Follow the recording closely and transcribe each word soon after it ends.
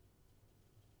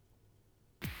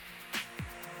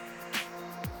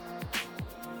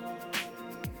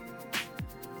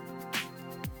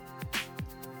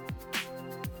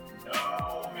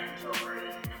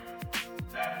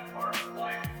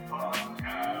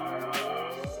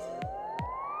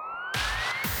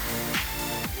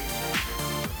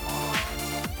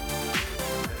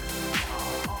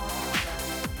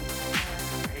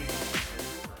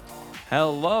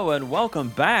Hello and welcome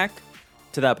back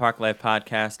to That Park Life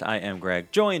Podcast. I am Greg,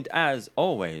 joined as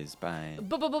always by...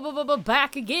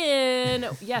 Back again.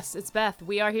 Yes, it's Beth.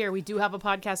 We are here. We do have a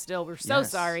podcast still. We're so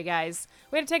sorry, guys.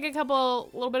 We had to take a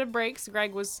little bit of breaks.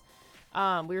 Greg was,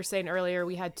 we were saying earlier,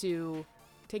 we had to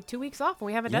take 2 weeks off, and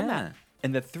we haven't done that.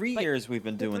 In the 3 years we've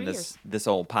been doing this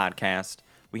old podcast,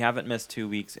 we haven't missed 2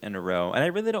 weeks in a row, and I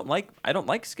really don't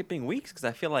like skipping weeks because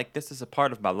I feel like this is a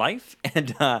part of my life,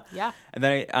 and and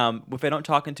then if I don't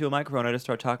talk into a microphone, I just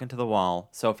start talking to the wall.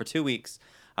 So for 2 weeks,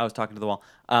 I was talking to the wall.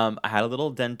 I had a little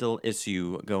dental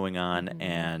issue going on,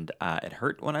 and it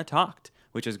hurt when I talked,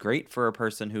 which is great for a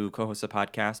person who co-hosts a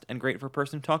podcast and great for a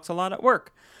person who talks a lot at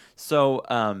work. So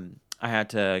I had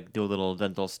to do a little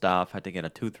dental stuff, had to get a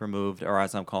tooth removed, or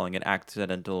as I'm calling it,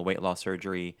 accidental weight loss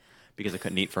surgery, because I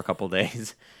couldn't eat for a couple of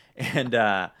days. And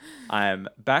I'm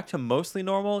back to mostly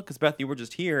normal because, Beth, you were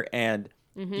just here and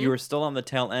you were still on the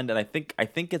tail end. And I think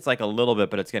it's like a little bit,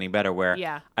 but it's getting better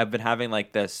where I've been having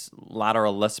like this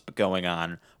lateral lisp going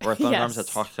on where sometimes I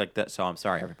talk like that. So I'm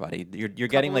sorry, everybody. You're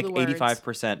getting like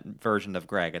 85% version of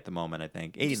Greg at the moment, I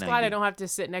think. 80, Just glad I don't have to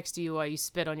sit next to you while you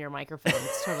spit on your microphone.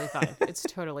 It's totally fine. It's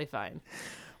totally fine.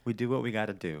 We do what we got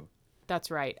to do. That's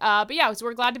right. But yeah, so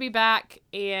we're glad to be back.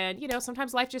 And,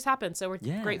 sometimes life just happens. So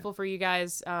we're grateful for you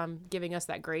guys giving us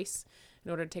that grace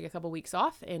in order to take a couple weeks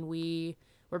off. And we're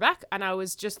back. And I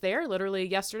was just there literally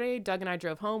yesterday. Doug and I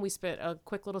drove home. We spent a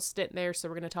quick little stint there. So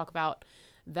we're going to talk about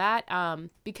that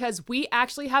because we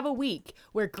actually have a week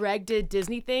where Greg did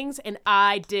Disney things and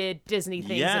I did Disney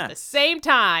things at the same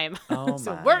time. Oh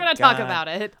so we're going to talk about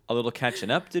it. A little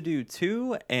catching up to do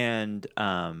too. And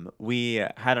we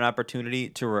had an opportunity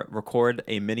to record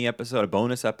a mini episode, a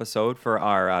bonus episode for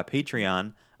our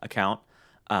Patreon account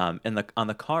on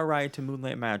the car ride to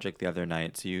Moonlight Magic the other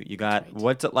night. So you got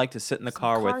what's it like to sit in the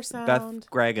car with sound. Beth,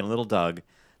 Greg, and little Doug.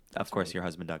 Of course, your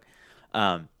husband, Doug.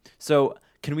 So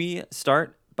can we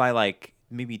start by like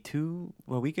maybe 2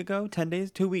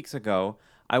 weeks ago,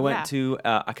 I went to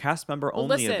a cast member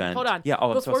only event. Hold on. Yeah.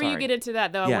 Oh, I'm so Before sorry. you get into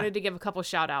that, though, I wanted to give a couple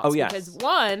shout outs. Oh, yes. Because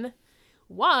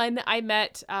one, I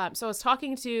met, so I was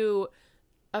talking to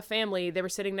a family. They were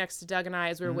sitting next to Doug and I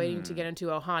as we were waiting to get into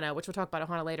Ohana, which we'll talk about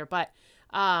Ohana later. But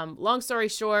long story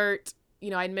short,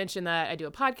 I'd mentioned that I do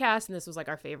a podcast and this was like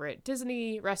our favorite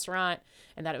Disney restaurant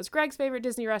and that it was Greg's favorite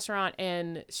Disney restaurant.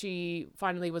 And she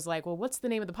finally was like, well, what's the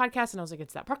name of the podcast? And I was like,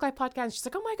 it's That Park Life Podcast. And she's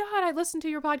like, oh my God, I listened to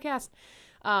your podcast.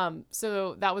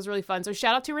 So that was really fun. So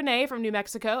shout out to Renee from New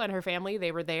Mexico and her family.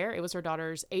 They were there. It was her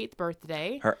daughter's 8th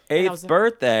birthday. Her 8th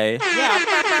birthday? Yeah.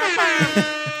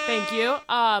 Thank you.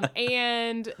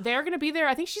 And they're going to be there,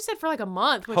 I think she said for like a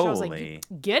month, which I was like,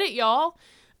 get it, y'all.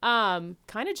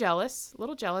 Kind of jealous, a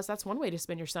little jealous. That's one way to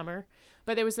spend your summer.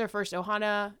 But it was their first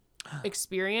Ohana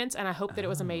experience, and I hope that it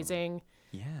was amazing.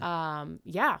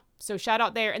 Yeah. So shout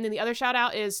out there. And then the other shout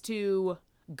out is to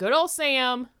good old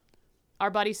Sam, our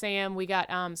buddy Sam. We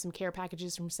got some care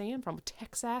packages from Sam from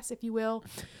Texas, if you will.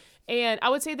 And I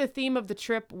would say the theme of the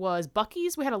trip was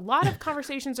Buc-ee's. We had a lot of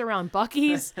conversations around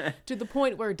Buc-ee's to the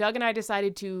point where Doug and I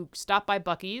decided to stop by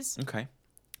Buc-ee's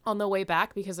on the way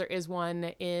back because there is one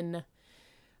in...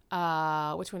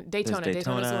 which one? Daytona.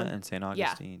 Daytona and St.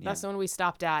 Augustine. Yeah, that's the one we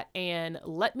stopped at. And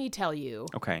let me tell you.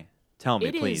 Okay. Tell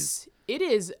me, please. It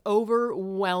is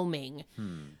overwhelming.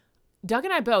 Doug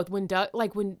and I both, when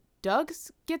Doug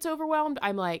gets overwhelmed,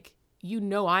 I'm like,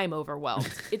 I'm overwhelmed.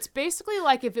 It's basically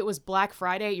like if it was Black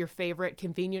Friday at your favorite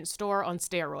convenience store on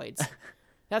steroids.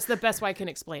 That's the best way I can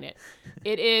explain it.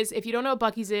 It is, if you don't know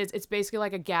what Buc-ee's is, it's basically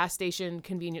like a gas station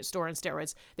convenience store on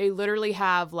steroids. They literally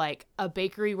have like a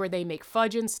bakery where they make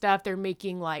fudge and stuff. They're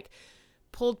making like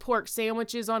pulled pork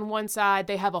sandwiches on one side.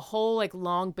 They have a whole like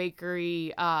long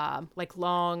bakery, I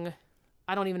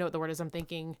don't even know what the word is I'm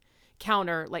thinking,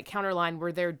 counter line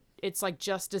where it's like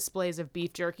just displays of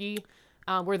beef jerky,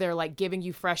 where they're like giving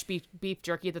you fresh beef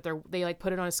jerky that they like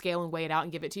put it on a scale and weigh it out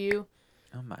and give it to you.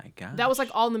 Oh my God. That was like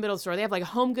all in the middle of the store. They have like a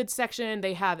home goods section.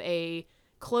 They have a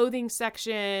clothing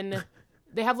section.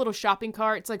 They have little shopping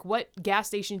carts. Like what gas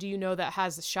station do you know that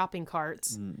has shopping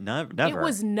carts? Never. It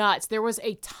was nuts. There was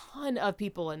a ton of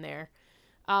people in there.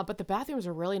 But the bathrooms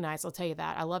are really nice. I'll tell you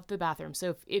that. I loved the bathroom.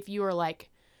 So if you are like,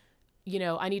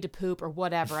 I need to poop or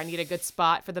whatever, I need a good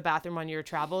spot for the bathroom on your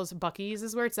travels, Buc-ee's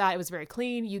is where it's at. It was very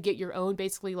clean. You get your own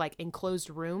basically like enclosed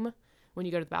room when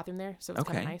you go to the bathroom there. So it's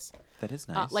kind of nice. That is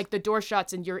nice. Like the door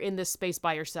shuts and you're in this space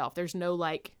by yourself. There's no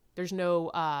very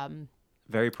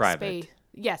private. Space.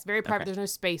 Yes, very private. Okay. There's no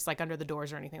space like under the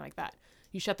doors or anything like that.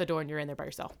 You shut the door and you're in there by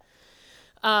yourself.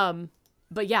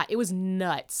 But yeah, it was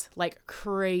nuts, like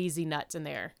crazy nuts in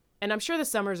there. And I'm sure the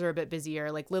summers are a bit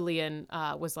busier. Like Lillian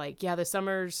was like, yeah, the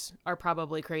summers are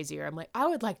probably crazier. I'm like, I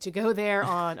would like to go there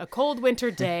on a cold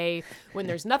winter day when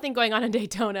there's nothing going on in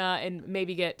Daytona and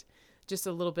maybe get just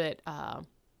a little bit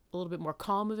more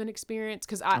calm of an experience.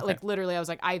 Because I was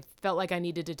like, I felt like I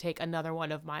needed to take another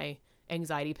one of my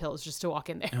anxiety pills just to walk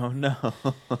in there. Oh no.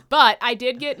 But I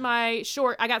did get I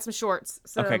got some shorts,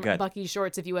 good. Bucky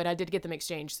shorts, if you would. I did get them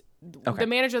exchanged. Okay. The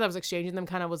manager that was exchanging them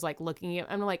kind of was like looking at,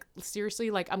 I'm like,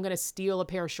 seriously, like I'm gonna steal a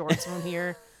pair of shorts from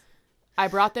here. I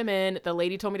brought them in. The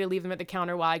lady told me to leave them at the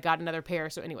counter while I got another pair.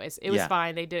 So anyways, it was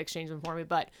fine. They did exchange them for me,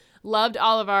 but loved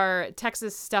all of our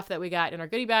Texas stuff that we got in our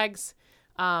goodie bags.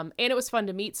 And it was fun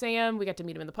to meet Sam. We got to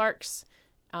meet him in the parks.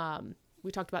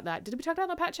 We talked about that. Did we talk about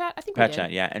that on the Pat Chat? I think we did. Pat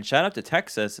Chat, yeah. And shout out to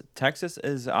Texas. Texas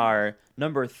is our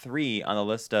number 3 on the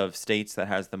list of states that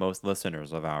has the most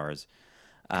listeners of ours.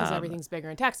 Because everything's bigger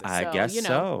in Texas. I guess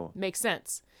so. Makes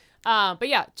sense. But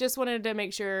yeah, just wanted to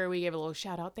make sure we gave a little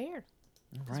shout out there.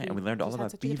 All right. And we learned all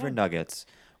about beaver nuggets,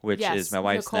 which is my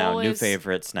wife's new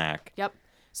favorite snack. Yep.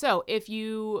 So if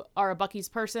you are a Buc-ee's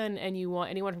person and you want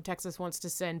anyone from Texas wants to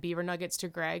send beaver nuggets to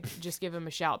Greg, just give him a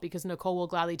shout because Nicole will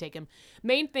gladly take him.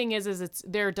 Main thing is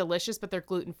they're delicious, but they're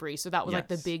gluten-free. So that was like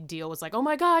the big deal, was like, oh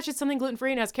my gosh, it's something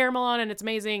gluten-free and has caramel on it and it's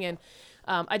amazing. And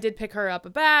I did pick her up a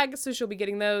bag, so she'll be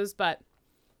getting those, but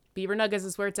beaver nuggets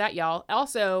is where it's at, y'all.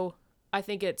 Also, I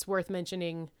think it's worth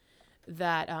mentioning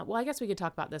that, I guess we could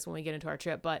talk about this when we get into our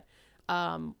trip, but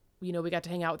we got to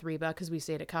hang out with Reba because we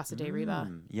stayed at Casa de Reba.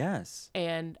 Yes.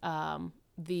 And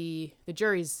the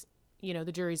jury's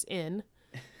in.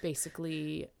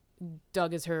 Basically,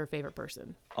 Doug is her favorite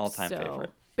person. All-time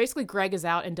favorite. Basically, Greg is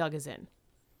out and Doug is in.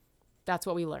 That's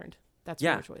what we learned. That's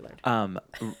what we learned.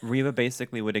 Reba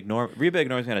basically Reba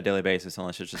ignores me on a daily basis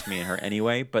unless it's just me and her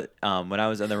anyway. But when I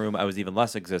was in the room, I was even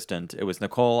less existent. It was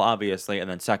Nicole, obviously, and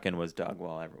then second was Doug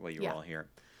while you were all here.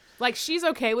 Like, she's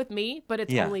okay with me, but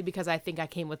it's only because I think I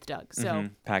came with Doug. So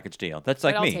package deal. That's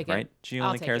like me, right? She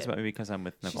only cares it. about me because I'm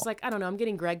with Nicole. She's like, I don't know, I'm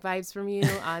getting Greg vibes from you.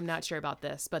 I'm not sure about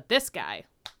this. But this guy,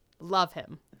 love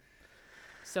him.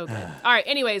 So good. All right,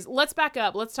 anyways, let's back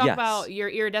up. Let's talk about your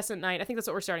iridescent night. I think that's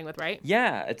what we're starting with, right?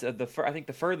 Yeah, it's I think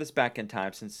the furthest back in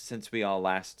time since we all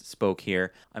last spoke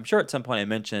here. I'm sure at some point I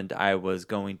mentioned I was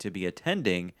going to be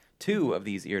attending 2 of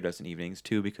these iridescent evenings,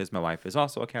 2 because my wife is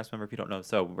also a cast member, if you don't know.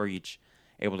 So we're each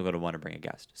able to go to one and bring a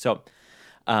guest. So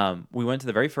we went to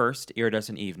the very first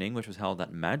iridescent evening, which was held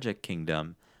at Magic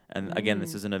Kingdom. And again,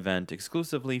 this is an event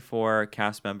exclusively for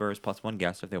cast members plus one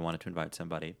guest if they wanted to invite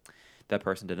somebody. That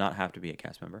person did not have to be a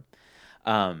cast member.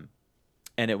 And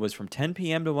it was from 10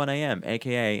 p.m. to 1 a.m.,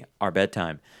 a.k.a. our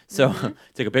bedtime. So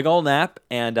took a big old nap.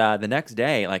 And the next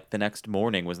day, like the next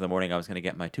morning was the morning I was going to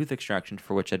get my tooth extraction,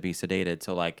 for which I'd be sedated.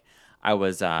 So like I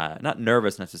was not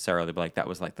nervous necessarily, but like that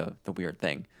was like the weird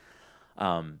thing.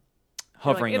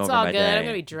 Hovering it's over all my good. day. I'm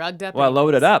gonna be drugged up. Well, I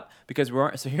loaded up because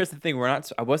so here's the thing: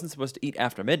 I wasn't supposed to eat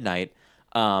after midnight,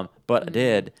 but I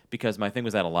did because my thing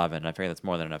was at 11, and I figured that's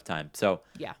more than enough time. So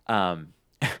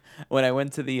when I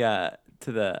went to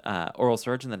the oral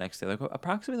surgeon the next day, like,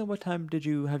 approximately what time did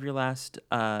you have your last?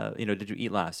 Did you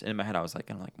eat last? And in my head, I was like,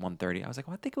 1:30. I was like,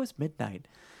 I think it was midnight.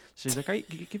 She's like,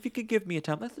 if you could give me a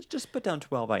time, let's just put down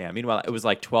 12 a.m. Meanwhile, it was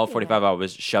like 12:45. I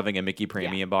was shoving a Mickey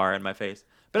Premium bar in my face.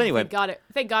 But anyway.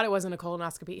 Thank God it wasn't a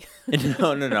colonoscopy.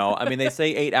 No. I mean, they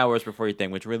say 8 hours before your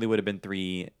thing, which really would have been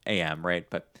 3 a.m., right?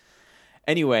 But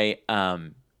anyway,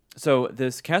 so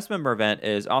this cast member event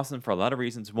is awesome for a lot of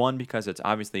reasons. One, because it's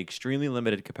obviously extremely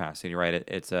limited capacity, right?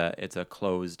 It's a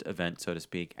closed event, so to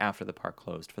speak, after the park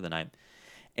closed for the night.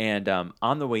 And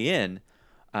on the way in,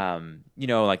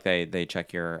 like they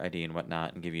check your ID and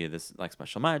whatnot and give you this like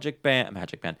special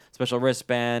special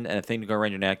wristband and a thing to go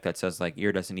around your neck that says like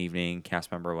iridescent evening,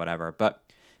 cast member, or whatever. But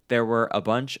there were a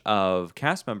bunch of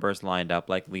cast members lined up,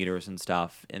 like leaders and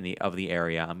stuff of the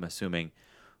area, I'm assuming,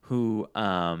 who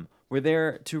were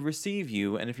there to receive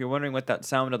you. And if you're wondering what that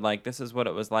sounded like, this is what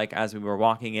it was like as we were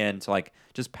walking in. So like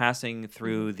just passing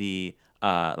through the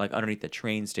like underneath the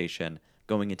train station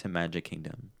going into Magic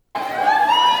Kingdom.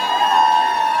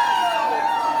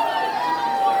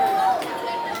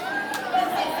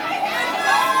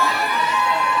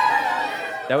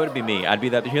 That would be me. I'd be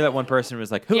that. Hear that one person was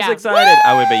like, "Who's excited?"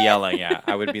 Woo! I would be yelling. Yeah,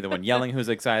 I would be the one yelling who's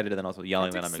excited, and then also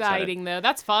yelling that I'm excited. Exciting though.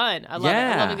 That's fun. I love it.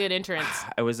 I love a good entrance.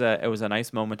 It was a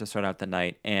nice moment to start out the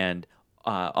night, and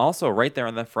also right there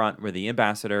on the front were the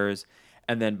ambassadors,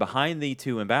 and then behind the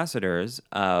 2 ambassadors,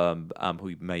 who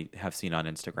you might have seen on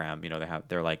Instagram.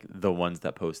 They're like the ones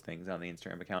that post things on the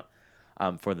Instagram account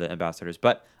for the ambassadors.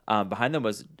 But behind them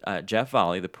was Jeff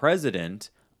Volley, the president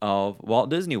of Walt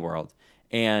Disney World.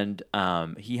 And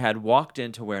he had walked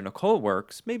into where Nicole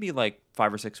works, maybe like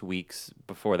 5 or 6 weeks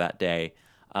before that day,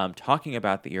 talking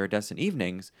about the iridescent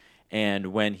evenings. And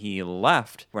when he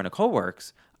left where Nicole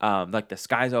works, like the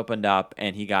skies opened up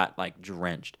and he got like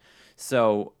drenched.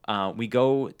 So we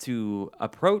go to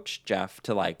approach Jeff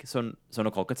to like, so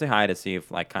Nicole could say hi to see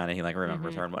if like kind of he like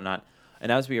remembers her and whatnot.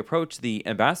 And as we approach, the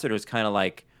ambassadors kind of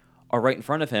like are right in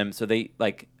front of him. So they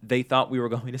thought we were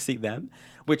going to see them,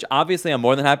 which obviously I'm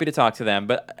more than happy to talk to them.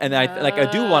 But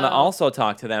I do want to also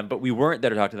talk to them, but we weren't there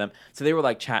to talk to them. So they were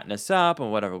like chatting us up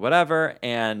and whatever.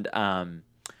 And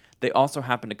they also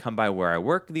happened to come by where I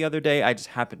worked the other day. I just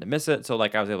happened to miss it. So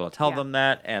like I was able to tell them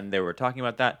that, and they were talking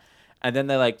about that. And then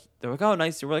they're like, oh,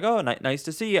 nice. We're like, oh, nice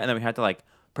to see you. And then we had to like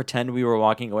pretend we were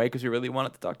walking away because we really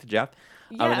wanted to talk to Jeff.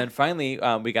 Yeah. And then finally,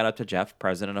 we got up to Jeff,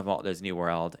 president of Walt Disney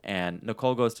World, and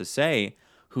Nicole goes to say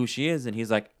who she is, and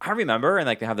he's like, I remember, and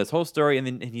like they have this whole story, and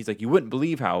then he's like, you wouldn't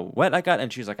believe how wet I got,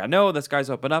 and she's like, I know, the skies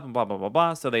open up, and blah blah blah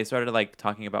blah. So they started like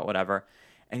talking about whatever,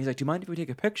 and he's like, do you mind if we take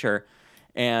a picture?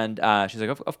 And she's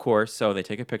like, of course. So they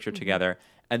take a picture together,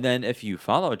 and then if you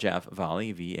follow Jeff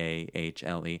Vahle,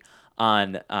 Vahle,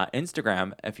 on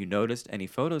Instagram, if you noticed any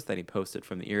photos that he posted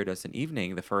from the iridescent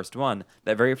evening, the first one,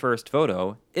 that very first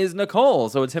photo is Nicole.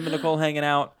 So it's him and Nicole hanging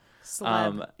out.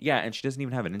 Yeah, and she doesn't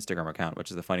even have an Instagram account, which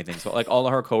is the funny thing. So like all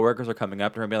of her coworkers are coming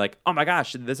up to her and being like, "Oh my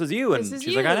gosh, this is you," and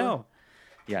she's like, "I know."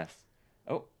 Yes.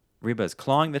 Oh, Reba's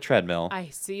clawing the treadmill. I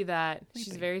see that.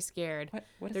 She's very scared.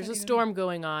 What There's a storm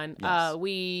going on. Yes.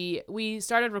 We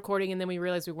started recording and then we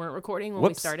realized we weren't recording when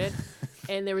we started.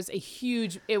 And there was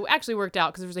it actually worked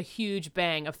out because there was a huge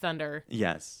bang of thunder.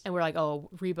 Yes. And we're like, oh,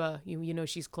 Reba, you know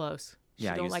she's close. She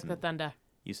don't like the thunder.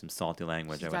 Use some salty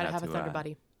language. She's got to have a thunder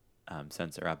buddy.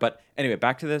 Censor out. But anyway,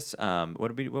 back to this.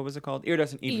 What was it called?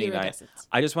 Iridescent Evening Night.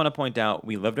 I just want to point out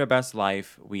we lived our best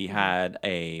life. We had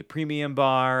a premium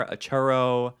bar, a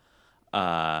churro.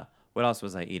 What else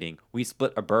was I eating? We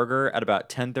split a burger at about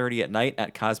 10:30 at night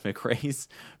at Cosmic Race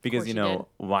because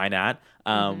why not?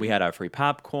 We had our free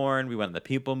popcorn. We went on the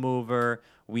People Mover.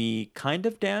 We kind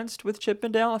of danced with Chip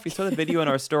and Dale. If you saw the video in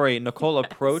our story, Nicole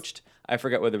approached, I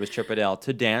forget whether it was Chip or Dale,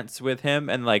 to dance with him,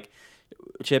 and like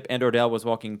Chip and or Dale was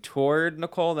walking toward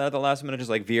Nicole. Then at the last minute, just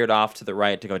like veered off to the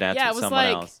right to go dance with someone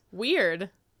else. Yeah, it was like weird.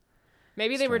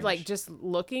 Maybe they were like just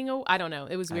looking. I don't know.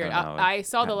 It was weird. I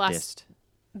saw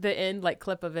the end like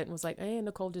clip of it and was like, hey,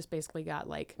 Nicole just basically got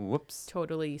like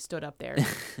totally stood up there.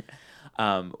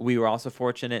 We were also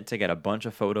fortunate to get a bunch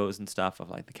of photos and stuff of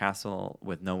like the castle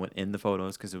with no one in the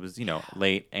photos because it was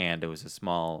late and it was a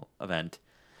small event.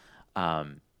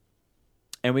 And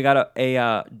we got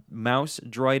a mouse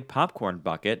droid popcorn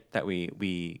bucket that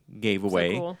we gave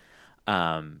away. So cool.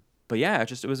 But yeah,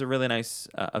 it was a really nice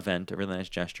event, a really nice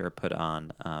gesture put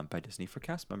on by Disney for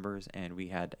cast members, and we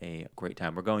had a great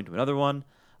time. We're going to another one.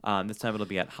 This time it'll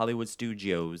be at Hollywood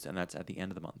Studios, and that's at the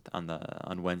end of the month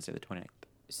on Wednesday the 29th.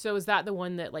 So is that the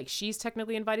one that like she's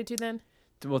technically invited to then?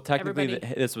 Well, technically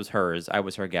this was hers. I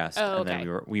was her guest, and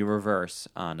then we reverse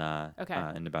on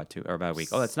in about a week.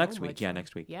 Oh, that's next week. Yeah,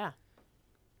 next week. Yeah.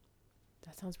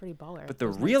 That sounds pretty baller. But the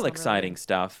real exciting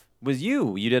stuff was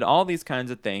you. You did all these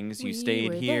kinds of things. You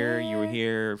stayed here. You were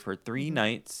here for 3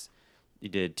 nights. You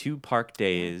did 2 park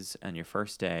days on your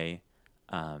first day.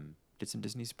 Did some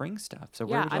Disney Springs stuff. So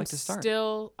where would you like to start?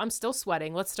 I'm still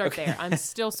sweating. Let's start there. I'm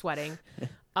still sweating.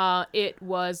 It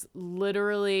was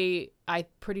literally, I'm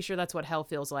pretty sure that's what hell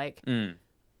feels like.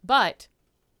 But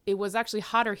it was actually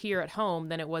hotter here at home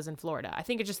than it was in Florida. I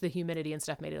think it's just the humidity and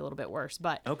stuff made it a little bit worse.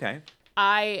 But okay.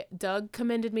 Doug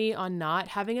commended me on not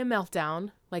having a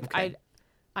meltdown. Like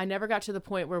I never got to the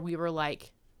point where we were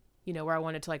like, where I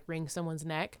wanted to like wring someone's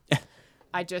neck.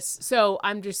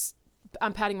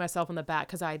 I'm patting myself on the back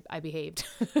because I behaved.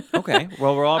 Okay.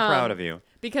 Well, we're all proud of you.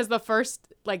 Because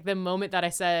the moment that I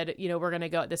said, we're going to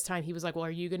go at this time, he was like, well,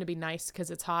 are you going to be nice because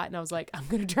it's hot? And I was like, I'm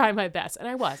going to try my best. And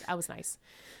I was nice.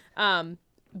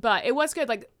 But it was good.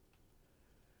 Like,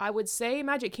 I would say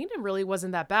Magic Kingdom really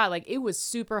wasn't that bad. Like, it was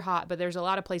super hot, but there's a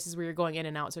lot of places where you're going in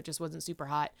and out, so it just wasn't super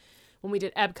hot. When we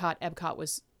did Epcot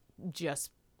was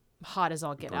just hot as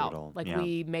all get out. Like,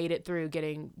 we made it through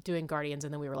doing Guardians,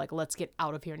 and then we were like, let's get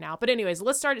out of here now. But anyways,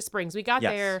 let's start at Springs. We got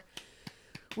there.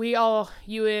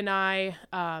 You and I,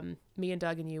 me and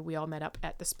Doug and you, we all met up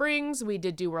at the Springs. We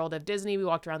did do World of Disney. We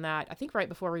walked around that. I think right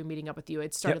before we were meeting up with you,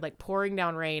 it started like pouring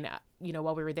down rain,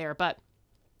 while we were there. But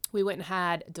we went and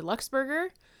had Deluxe Burger,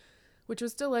 which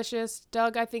was delicious.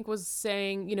 Doug, I think, was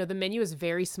saying, the menu is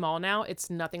very small now. It's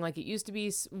nothing like it used to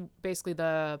be. Basically,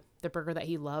 the burger that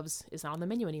he loves is not on the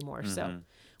menu anymore. Mm-hmm.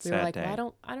 So we were like,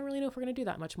 well, I don't really know if we're going to do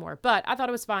that much more. But I thought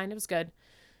it was fine. It was good.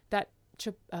 That,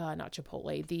 not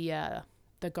Chipotle,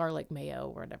 the garlic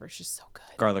mayo or whatever. It's just so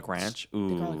good. Garlic ranch. Ooh.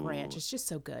 The garlic ranch. It's just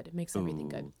so good. It makes everything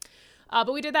good.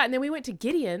 But we did that, and then we went to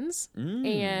Gideon's,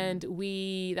 and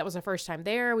that was our first time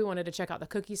there. We wanted to check out the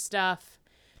cookie stuff,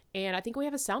 and I think we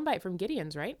have a soundbite from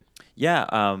Gideon's, right?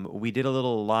 Yeah, we did a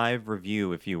little live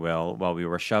review, if you will, while we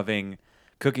were shoving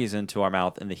cookies into our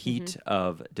mouth in the heat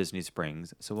of Disney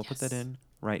Springs. So we'll put that in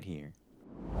right here.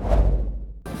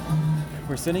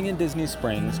 We're sitting in Disney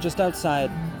Springs, just outside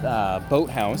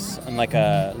Boathouse, on like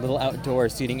a little outdoor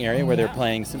seating area where they're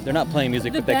playing. They're not playing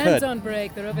music, but they could. The band's on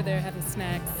break. They're over there having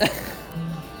snacks.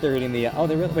 They're eating the.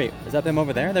 Wait, is that them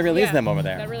over there? That really is them over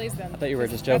there. That really is them. I thought you were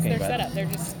just joking. That's their setup. They're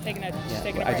just taking a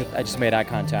break. I just made eye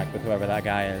contact with whoever that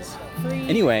guy is.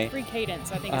 Free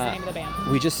Cadence, I think is the name of the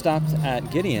band. We just stopped at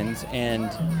Gideon's, and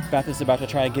Beth is about to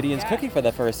try Gideon's cookie for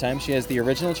the first time. She has the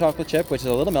original chocolate chip, which is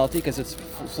a little melty because it's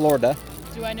Florida.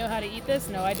 Do I know how to eat this?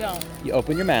 No, I don't. You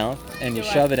open your mouth and you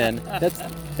shove it in. That's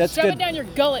shove good. It down your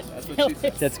gullet.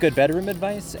 That's good bedroom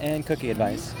advice and cookie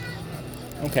advice.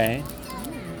 Okay.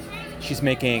 She's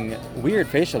making weird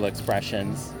facial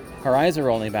expressions. Her eyes are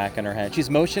rolling back in her head. She's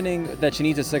motioning that she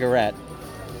needs a cigarette.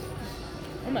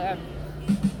 Oh my God.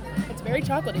 It's very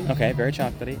chocolatey. Okay, very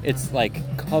chocolatey. It's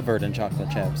like covered in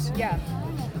chocolate chips. Yeah.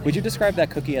 Would you describe that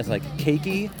cookie as like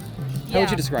cakey? How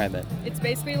would you describe it? It's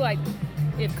basically like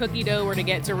if cookie dough were to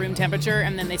get to room temperature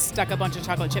and then they stuck a bunch of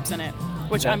chocolate chips in it,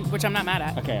 which I'm not mad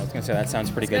at. Okay, I was gonna say that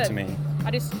sounds pretty good to me.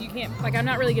 You can't, I'm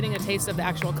not really getting a taste of the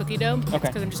actual cookie dough. Okay.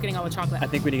 Because I'm just getting all the chocolate. I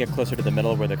think we need to get closer to the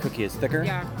middle where the cookie is thicker.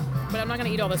 Yeah, but I'm not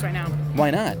gonna eat all this right now. Why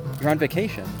not? You're on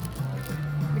vacation.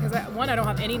 Because I don't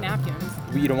have any napkins.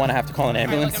 You don't want to have to call an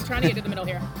ambulance? Right, I'm trying to get to the middle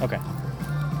here. Okay.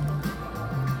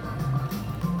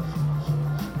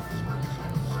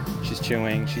 She's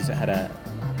chewing. She's had a...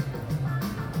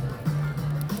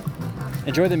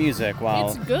 Enjoy the music while...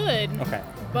 It's good. Okay.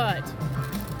 But...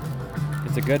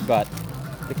 It's a good but.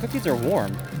 The cookies are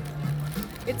warm.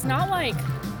 It's not like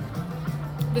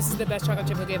this is the best chocolate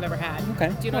chip cookie I've ever had.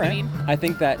 Okay. Do you know what I mean? I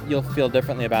think that you'll feel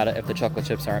differently about it if the chocolate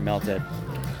chips aren't melted.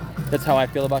 That's how I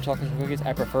feel about chocolate chip cookies.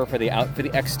 I prefer for the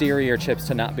exterior chips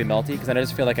to not be melty because then I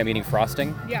just feel like I'm eating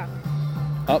frosting. Yeah.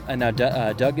 Oh, and now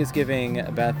Doug is giving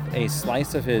Beth a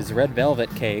slice of his red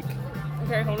velvet cake.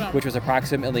 Okay, hold on. Which was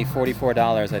approximately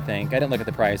 $44, I think. I didn't look at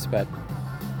the price, but...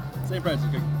 Same price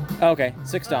as cookie. Oh, okay,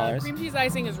 $6. Cream cheese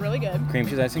icing is really good. Cream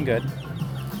cheese icing, good.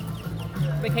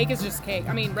 The cake is just cake.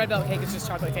 I mean, red velvet cake is just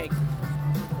chocolate cake.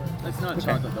 It's not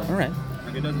chocolate though. All right.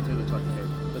 Like it doesn't taste like chocolate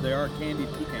cake, but they are candied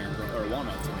pecans or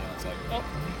walnuts on the outside. Oh.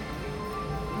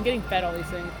 I'm getting fed all these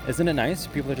things. Isn't it nice?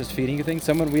 People are just feeding you things.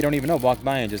 Someone we don't even know walked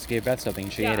by and just gave Beth something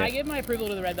and she ate it. Yeah, I give my approval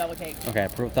to the red velvet cake. Okay,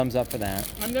 thumbs up for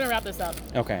that. I'm gonna wrap this up.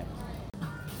 Okay.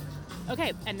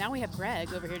 Okay, and now we have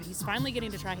Greg over here. He's finally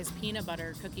getting to try his peanut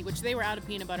butter cookie, which they were out of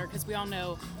peanut butter because we all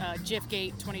know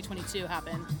Jifgate 2022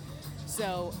 happened.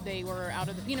 So they were out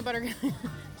of the peanut butter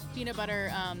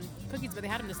cookies, but they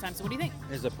had them this time. So what do you think?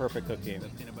 It's a perfect cookie.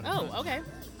 Oh, okay.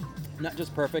 Not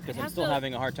just perfect because I'm still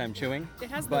having a hard time chewing.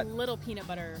 It has the little peanut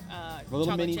butter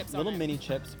chips on it. Mini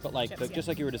chips, but like just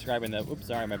like you were describing. Oops,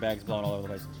 sorry, my bag's blowing all over the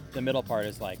place. The middle part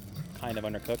is like kind of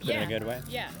undercooked, but in a good way.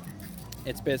 Yeah.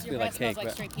 It's basically Your like cake. smells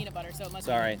like straight peanut butter, so it must.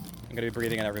 Sorry, I'm gonna be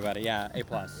breathing on everybody. Yeah, A+.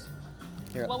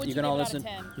 Here, what would you you can all give it out listen. of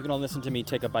 10? You can all listen to me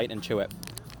take a bite and chew it.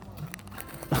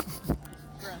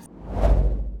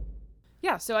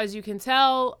 Yeah, so as you can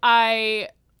tell,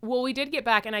 we did get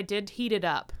back and I did heat it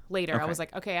up later. Okay. I was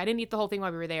like, okay, I didn't eat the whole thing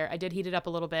while we were there. I did heat it up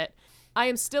a little bit. I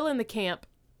am still in the camp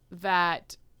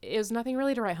that is nothing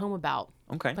really to write home about.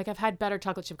 Okay. Like I've had better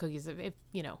chocolate chip cookies,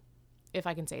 if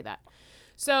I can say that.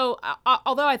 So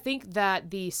although I think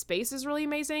that the space is really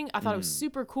amazing, I thought it was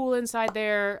super cool inside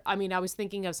there. I mean, I was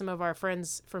thinking of some of our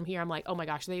friends from here. I'm like, oh my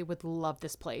gosh, they would love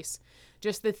this place.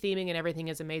 Just the theming and everything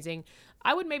is amazing.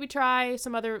 I would maybe try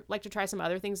some other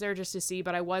things there just to see,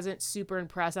 but I wasn't super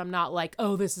impressed. I'm not like,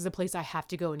 oh, this is a place I have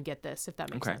to go and get this, if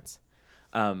that makes sense.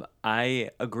 I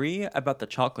agree about the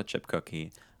chocolate chip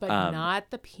cookie. But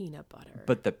not the peanut butter.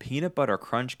 But the peanut butter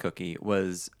crunch cookie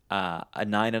was a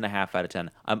 9.5 out of 10.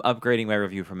 I'm upgrading my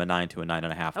review from a 9 to a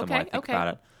 9.5 the more I think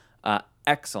about it.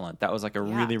 Excellent. That was like a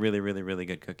really, really, really, really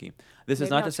good cookie. This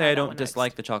is not to say I don't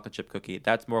dislike the chocolate chip cookie.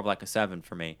 That's more of like a 7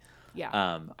 for me.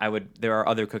 Yeah. There are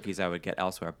other cookies I would get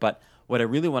elsewhere. But what I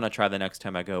really want to try the next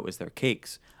time I go is their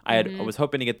cakes. I was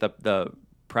hoping to get the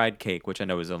Pride cake, which I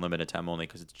know is a limited time only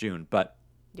because it's June. But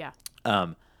yeah.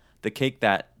 The cake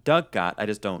that Doug got, I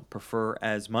just don't prefer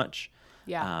as much.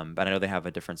 Yeah. But I know they have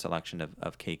a different selection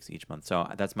of cakes each month. So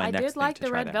that's my next thing to try. I did like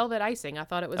the red velvet icing. I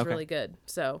thought it was really good.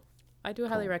 So I do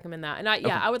highly recommend that. And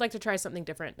I would like to try something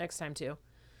different next time too.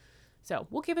 So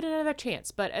we'll give it another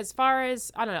chance. But as far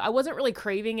as, I don't know, I wasn't really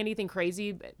craving anything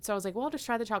crazy. So I was like, well, I'll just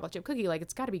try the chocolate chip cookie. Like,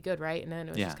 it's got to be good, right? And then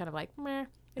it was just kind of like, meh,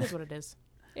 it is what it is.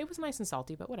 It was nice and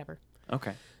salty, but whatever.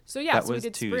 Okay. So yeah, that so was we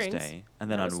did Tuesday. Springs. And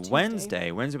then That on was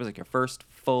Wednesday was like your first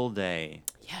full day.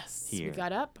 Yes. Here. We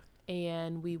got up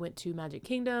and we went to Magic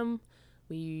Kingdom.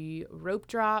 We rope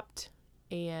dropped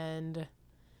and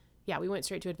yeah, we went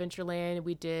straight to Adventureland.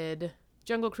 We did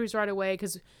Jungle Cruise right away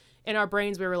because in our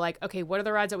brains we were like, okay, what are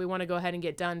the rides that we want to go ahead and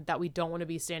get done that we don't want to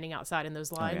be standing outside in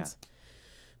those lines? Oh, yeah.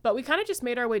 But we kind of just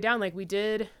made our way down. Like we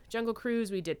did Jungle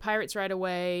Cruise, we did Pirates right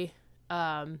away.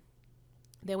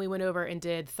 Then we went over and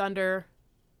did Thunder.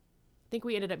 I think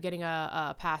we ended up getting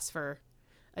a pass for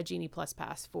a Genie Plus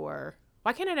pass for.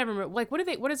 Why can't I never remember? Like, what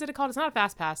is it called? It's not a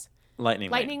fast pass.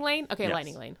 Lightning Lane? Okay, yes.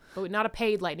 Lightning Lane. But not a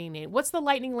paid Lightning Lane. What's the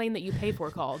Lightning Lane that you pay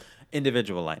for called?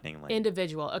 Individual Lightning Lane.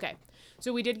 Individual. Okay.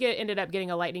 So we ended up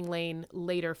getting a Lightning Lane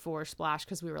later for Splash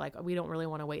because we were like, we don't really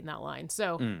want to wait in that line.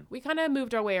 So we kind of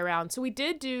moved our way around. So we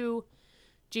did do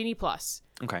Genie Plus.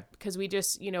 Okay. Because we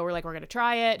just, we're like, we're going to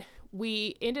try it.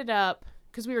 We ended up,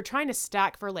 because we were trying to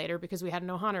stack for later because we had an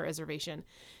Ohana reservation.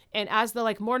 And as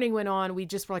the morning went on, we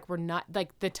just were like, we're not,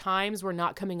 the times were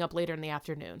not coming up later in the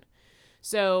afternoon.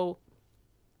 So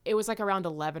it was like around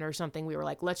 11 or something. We were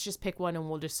like, let's just pick one and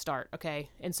we'll just start. Okay.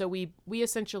 And so we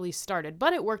essentially started,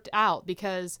 but it worked out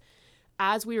because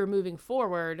as we were moving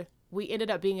forward, we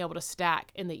ended up being able to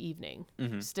stack in the evening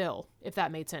still, if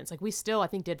that made sense. Like we still, I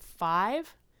think, did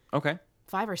 5. Okay.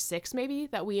 5 or 6 maybe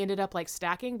that we ended up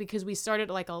stacking because we started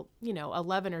at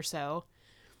 11 or so,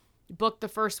 booked the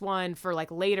first one for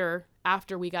later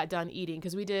after we got done eating.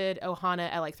 Cause we did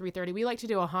Ohana at 3:30. We like to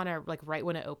do Ohana right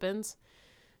when it opens.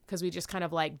 Cause we just kind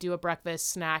of do a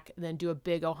breakfast snack and then do a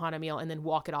big Ohana meal and then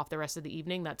walk it off the rest of the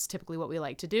evening. That's typically what we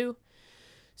like to do.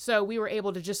 So we were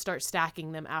able to just start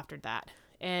stacking them after that.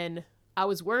 And I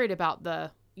was worried about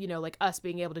the, us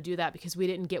being able to do that because we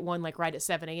didn't get one right at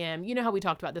 7 a.m. You know how we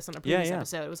talked about this on a previous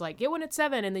episode. It was get one at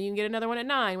 7 and then you can get another one at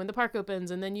 9 when the park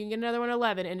opens and then you can get another one at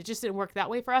 11. And it just didn't work that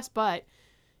way for us, but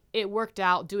it worked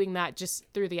out doing that just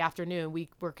through the afternoon. We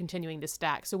were continuing to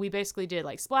stack. So we basically did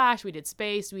Splash, we did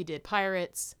Space, we did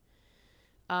Pirates.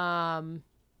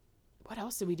 What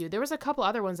else did we do? There was a couple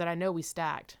other ones that I know we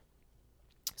stacked.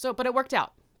 So, but it worked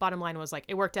out. Bottom line was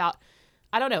it worked out.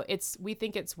 I don't know. We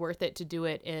think it's worth it to do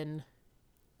it in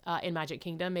Magic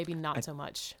Kingdom, maybe not so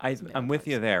much. I'm with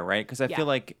you there, right? Because I feel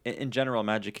like in general,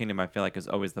 Magic Kingdom, I feel like is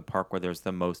always the park where there's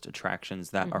the most attractions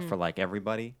that are for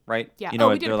everybody, right? Yeah.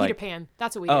 We did Peter Pan.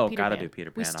 That's what we did. Oh, gotta do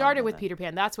Peter Pan. We started with Peter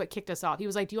Pan. That's what kicked us off. He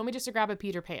was like, "Do you want me just to grab a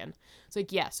Peter Pan?"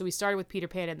 It's yeah. So we started with Peter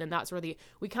Pan, and then that's where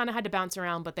we kind of had to bounce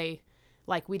around, but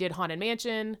we did Haunted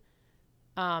Mansion.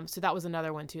 So that was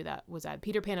another one too that was at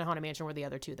Peter Pan and Haunted Mansion were the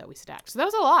other two that we stacked. So that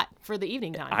was a lot for the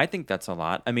evening time. I think that's a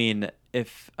lot. I mean,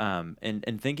 if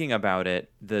in thinking about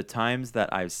it, the times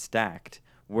that I've stacked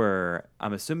were,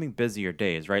 I'm assuming, busier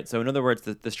days, right? So in other words,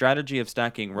 the strategy of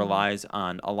stacking relies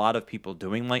on a lot of people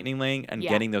doing Lightning Lane and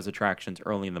getting those attractions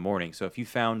early in the morning. So if you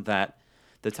found that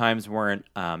the times weren't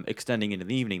extending into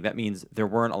the evening, that means there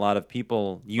weren't a lot of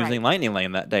people using Lightning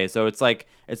Lane that day. So it's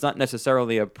it's not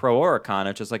necessarily a pro or a con.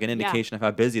 It's just an indication of how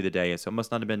busy the day is. So it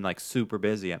must not have been super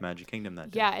busy at Magic Kingdom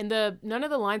that day. Yeah, and none of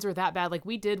the lines were that bad.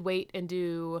 We did wait and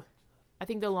do, I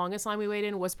think the longest line we waited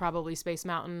in was probably Space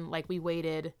Mountain. We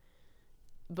waited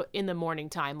but in the morning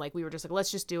time. We were just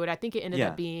let's just do it. I think it ended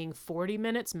up being 40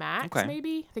 minutes max,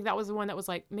 maybe. I think that was the one that was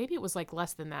maybe it was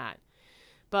less than that.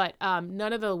 But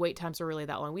none of the wait times were really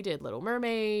that long. We did Little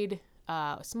Mermaid,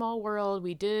 Small World.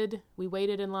 We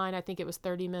waited in line. I think it was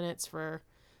 30 minutes for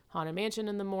Haunted Mansion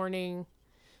in the morning.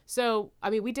 So, I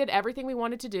mean, we did everything we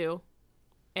wanted to do.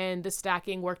 And the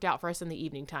stacking worked out for us in the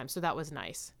evening time. So that was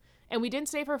nice. And we didn't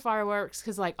stay for fireworks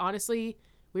because, honestly,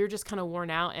 we were just kind of worn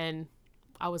out. And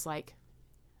I was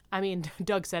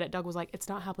Doug said it. Doug was it's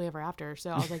not happily ever after.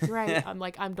 So I was you're right. I'm I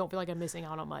don't feel like I'm missing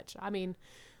out on much. I mean,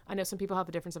 I know some people have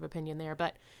a difference of opinion there,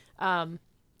 but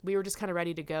we were just kind of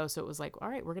ready to go. So it was all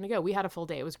right, we're going to go. We had a full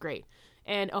day. It was great.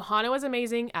 And Ohana was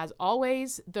amazing. As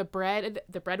always, the bread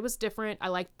was different. I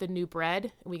liked the new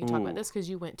bread. And we can talk about this because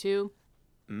you went too.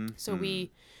 Mm-hmm. So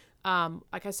we,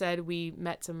 like I said, we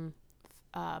met some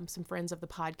friends of the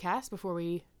podcast before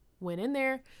we went in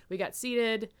there. We got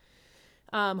seated.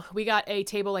 We got a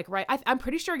table right. I'm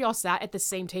pretty sure y'all sat at the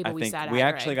same table we sat at. We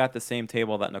actually got the same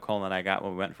table that Nicole and I got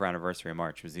when we went for Anniversary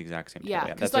March. It was the exact same table.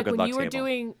 Yeah, because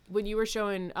when you were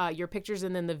showing your pictures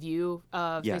and then the view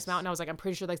of Space Mountain, I was I'm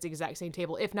pretty sure that's the exact same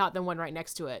table, if not the one right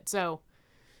next to it. So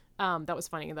that was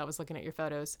funny. That was looking at your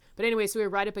photos. But anyway, so we were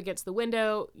right up against the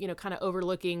window, kind of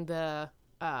overlooking the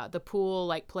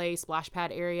pool, play, splash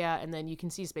pad area, and then you can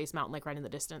see Space Mountain right in the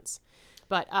distance.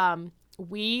 But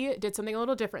we did something a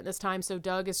little different this time. So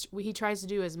Doug he tries to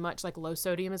do as much like low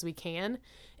sodium as we can.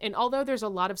 And although there's a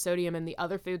lot of sodium in the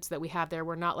other foods that we have there,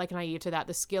 we're not like naive to that.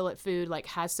 The skillet food like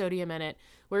has sodium in it.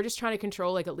 We're just trying to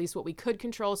control like at least what we could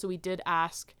control. So we did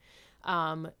ask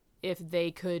if they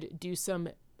could do some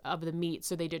of the meat.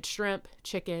 So they did shrimp,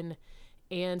 chicken,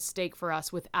 and steak for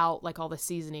us without like all the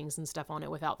seasonings and stuff on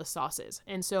it, without the sauces.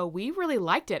 And so we really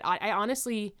liked it. I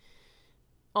honestly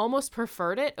almost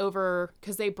preferred it over,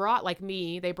 because they brought like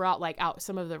out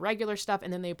some of the regular stuff,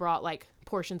 and then they brought like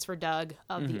portions for Doug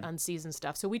of the unseasoned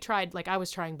stuff. So we tried, like I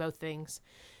was trying both things,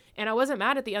 and I wasn't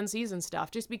mad at the unseasoned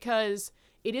stuff, just because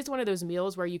it is one of those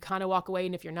meals where you kind of walk away,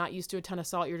 and if you're not used to a ton of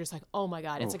salt, you're just like, oh my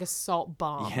God, it's like a salt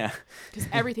bomb. Yeah. Because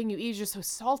everything you eat is just so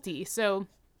salty. So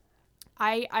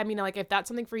I mean, like if that's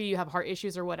something for you, you have heart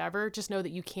issues or whatever, just know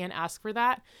that you can ask for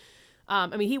that.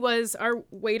 I mean, our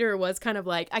waiter was kind of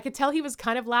like, I could tell he was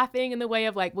kind of laughing in the way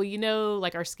of like, well,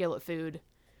 like our skillet food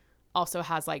also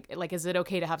has like, is it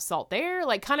okay to have salt there?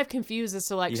 Like kind of confused as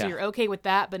to like, so you're okay with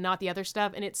that, but not the other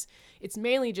stuff. And it's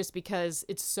mainly just because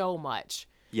it's so much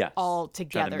all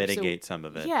together. Trying to mitigate some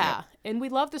of it. Yeah. And we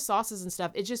love the sauces and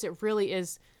stuff. It really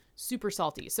is super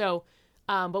salty. So,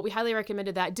 but we highly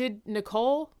recommended that. Did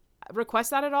Nicole request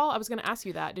that at all? I was going to ask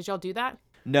you that. Did y'all do that?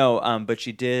 No, but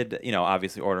she did,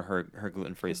 obviously order her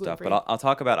gluten-free stuff. But I'll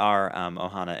talk about our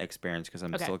Ohana experience, because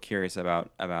I'm still curious about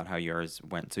how yours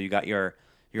went. So you got your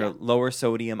lower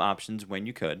sodium options when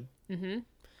you could. Mm-hmm.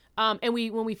 And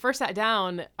when we first sat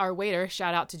down, our waiter,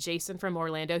 shout out to Jason from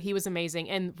Orlando, he was amazing.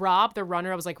 And Rob, the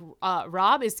runner, I was like,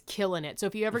 Rob is killing it. So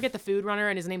if you ever get the food runner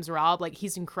and his name's Rob, like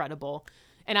he's incredible.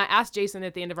 And I asked Jason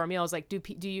at the end of our meal, I was like,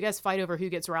 do you guys fight over who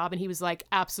gets Rob? And he was like,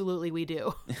 absolutely, we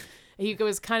do. He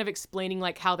was kind of explaining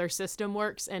like how their system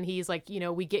works. And he's like,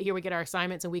 we get here, we get our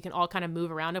assignments, and we can all kind of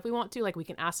move around if we want to. Like we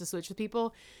can ask to switch with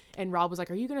people. And Rob was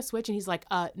like, are you going to switch? And he's like,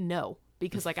 no,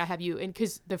 because like I have you. And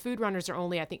because the food runners are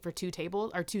only, I think, for 2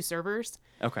 servers.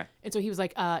 Okay. And so he was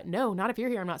like, no, not if you're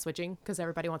here. I'm not switching, because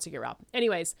everybody wants to get Rob.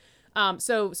 Anyways,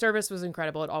 so service was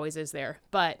incredible. It always is there.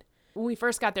 But when we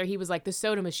first got there, he was like, the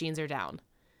soda machines are down.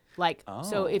 Like,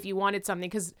 so if you wanted something,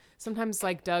 because sometimes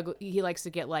like Doug, he likes to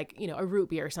get like, a root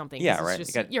beer or something. Yeah, right.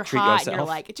 Just, you're hot and you're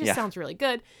like, it just sounds really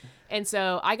good. And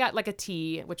so I got like a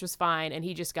tea, which was fine. And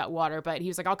he just got water, but he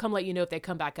was like, I'll come let you know if they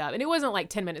come back up. And it wasn't like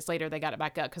 10 minutes later, they got it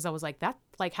back up. Cause I was like,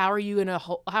 how are you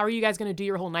guys going to do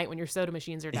your whole night when your soda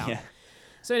machines are down? Yeah.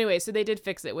 So anyway, so they did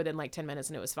fix it within like 10 minutes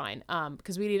and it was fine.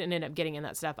 Because we didn't end up getting in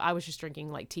that stuff. I was just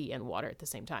drinking like tea and water at the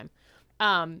same time.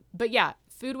 But yeah,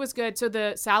 food was good. So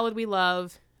the salad we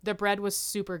love. The bread was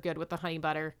super good with the honey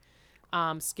butter.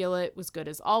 Skillet was good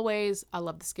as always. I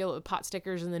love the skillet with pot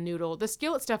stickers and the noodle. The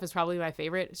skillet stuff is probably my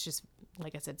favorite. It's just,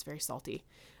 like I said, it's very salty.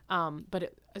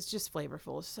 But it's just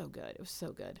flavorful. It's so good. It was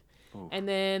so good. Ooh. And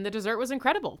then the dessert was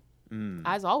incredible,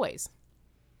 as always.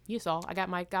 You saw. I got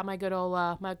my good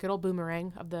old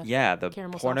boomerang of the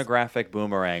caramel pornographic sauce.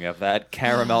 Boomerang of that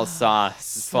caramel sauce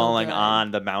so falling good.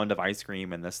 On the mound of ice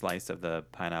cream and the slice of the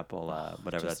pineapple,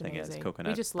 whatever that thing is,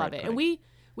 coconut. We just love it, pudding. And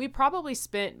we probably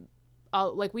spent.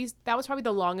 That was probably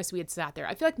the longest we had sat there.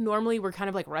 I feel like normally we're kind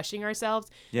of like rushing ourselves.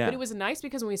 Yeah. But it was nice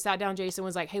because when we sat down, Jason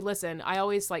was like, hey, listen, I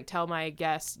always like tell my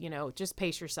guests, just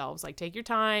pace yourselves, like take your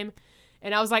time.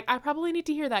 And I was like, I probably need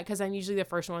to hear that because I'm usually the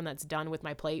first one that's done with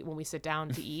my plate when we sit down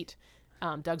to eat.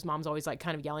 Doug's mom's always like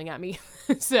kind of yelling at me.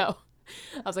 So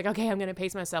I was like, okay, I'm going to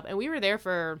pace myself. And we were there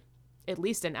for at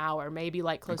least an hour, maybe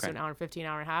like close to an hour, 15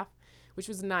 hour and a half. Which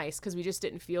was nice because we just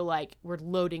didn't feel like we're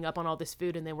loading up on all this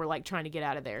food and then we're like trying to get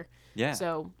out of there. Yeah.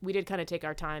 So we did kind of take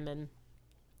our time and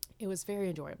it was very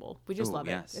enjoyable. We just love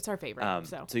it. It's our favorite.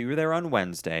 So you were there on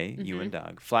Wednesday, you and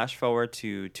Doug. Flash forward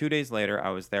to 2 days later,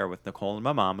 I was there with Nicole and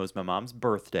my mom. It was my mom's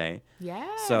birthday.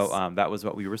 Yes. So that was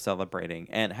what we were celebrating.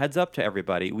 And heads up to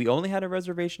everybody, we only had a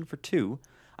reservation for 2.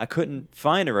 I couldn't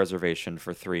find a reservation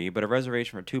for 3, but a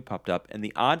reservation for 2 popped up. And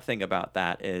the odd thing about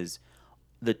that is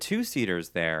the 2-seaters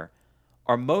there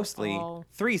are mostly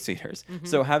 3-seaters. Mm-hmm.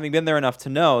 So having been there enough to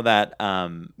know that,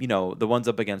 the ones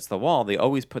up against the wall, they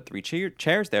always put 3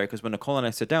 chairs there because when Nicole and I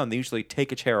sit down, they usually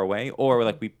take a chair away or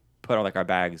like we put our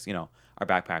bags, our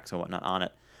backpacks and whatnot on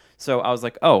it. So I was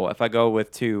like, if I go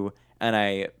with 2 and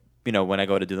I, when I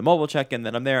go to do the mobile check-in,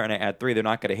 then I'm there and I add 3, they're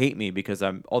not going to hate me because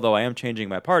although I am changing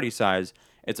my party size,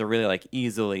 it's a really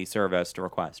easily serviced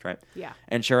request, right? Yeah.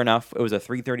 And sure enough, it was a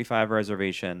 3:35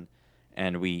 reservation.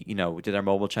 And we, we did our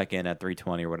mobile check-in at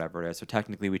 3:20 or whatever it is. So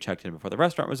technically we checked in before the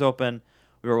restaurant was open.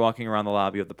 We were walking around the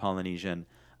lobby of the Polynesian.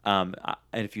 And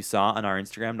if you saw on our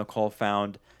Instagram, Nicole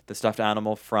found the stuffed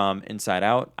animal from Inside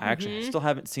Out. I actually still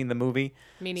haven't seen the movie.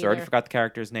 Me neither. So I already forgot the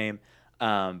character's name.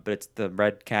 But it's the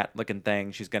red cat looking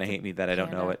thing. She's going to hate me that I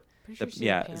don't know it.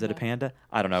 Is it a panda?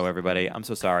 I don't know, everybody. I'm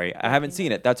so sorry. I haven't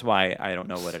seen it. That's why I don't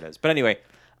know what it is. But anyway,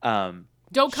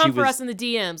 don't come for us in the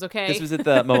DMs, okay? This was at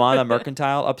the Moana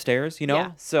Mercantile upstairs,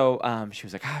 Yeah. So she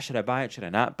was like, should I buy it? Should I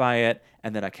not buy it?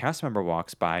 And then a cast member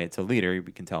walks by. It's a leader.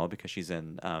 We can tell because she's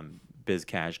in biz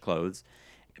cash clothes,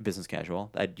 business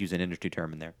casual. I'd use an industry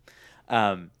term in there.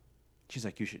 She's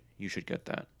like, you should get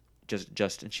that.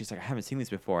 Just and she's like, I haven't seen these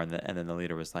before, and then the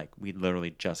leader was like, we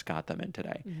literally just got them in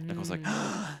today. And I was like,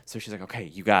 so she's like, okay,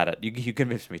 you got it. You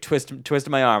convinced me. Twist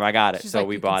my arm. I got it. She's so like,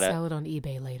 we you bought can it. Sell it on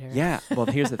eBay later. Yeah. Well,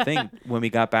 here's the thing. When we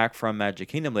got back from Magic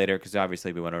Kingdom later, because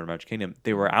obviously we went over to Magic Kingdom,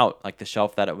 they were out. Like the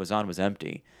shelf that it was on was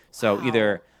empty. So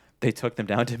either they took them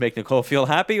down to make Nicole feel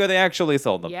happy, or they actually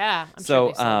sold them. Yeah. I'm sure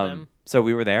they sold them. So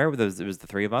we were there. It was the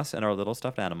three of us and our little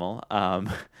stuffed animal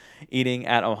eating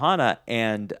at Ohana.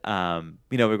 And,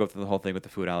 we go through the whole thing with the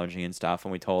food allergy and stuff.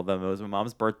 And we told them it was my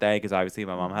mom's birthday because obviously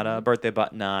my mom had a birthday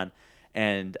button on.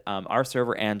 And our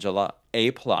server, Angela,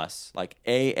 A+, like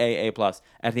A+.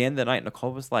 At the end of the night,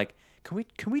 Nicole was like,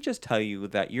 can we just tell you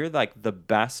that you're like the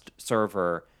best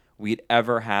server we'd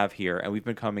ever have here, and we've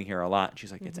been coming here a lot. And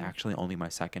she's like, it's actually only my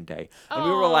second day. And we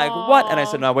were like, what? And I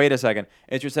said, no, wait a second.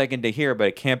 It's your second day here, but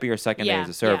it can't be your second day as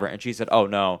a server. And she said, oh,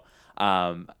 no.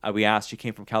 We asked. She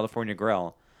came from California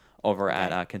Grill over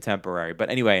at Contemporary. But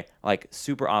anyway, like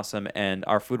super awesome. And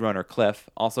our food runner, Cliff,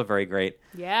 also very great.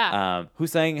 Yeah. Who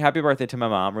sang happy birthday to my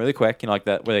mom really quick, like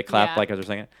that, where they clapped like as they're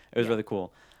singing it. It was really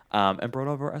cool. And brought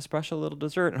over a special little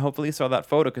dessert. And hopefully you saw that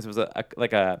photo because it was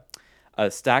a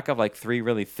stack of like 3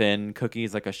 really thin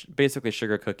cookies, like basically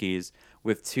sugar cookies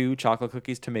with 2 chocolate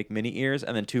cookies to make mini ears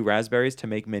and then 2 raspberries to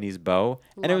make Minnie's bow.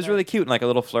 And it was really cute and like a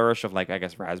little flourish of like, I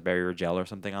guess, raspberry or gel or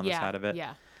something on the side of it.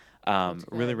 Yeah.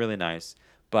 Really, really nice.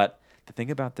 But the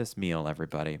thing about this meal,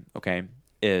 everybody, okay,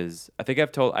 is I think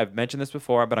I've mentioned this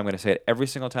before, but I'm going to say it every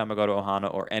single time I go to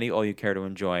Ohana or any all you care to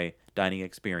enjoy dining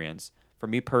experience. For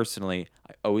me personally,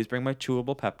 I always bring my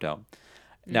chewable Pepto.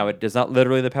 Now, it is not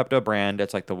literally the Pepto brand.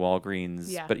 It's like the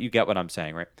Walgreens, but you get what I'm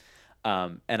saying, right?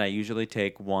 And I usually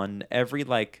take one every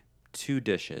like 2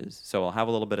 dishes. So I'll have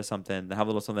a little bit of something, then have a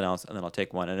little something else, and then I'll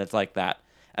take one. And it's like that.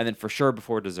 And then for sure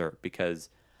before dessert, because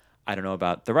I don't know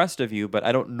about the rest of you, but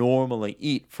I don't normally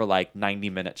eat for like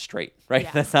 90 minutes straight, right?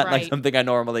 Yeah, That's not like something I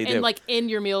normally do. And like end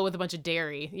your meal with a bunch of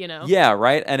dairy, Yeah,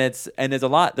 right? And there's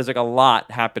like a lot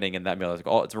happening in that meal.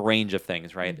 It's a range of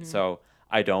things, right? So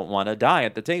I don't want to die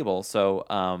at the table, so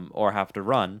or have to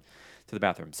run to the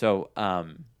bathroom. So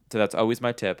that's always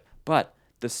my tip. But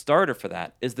the starter for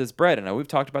that is this bread. And we've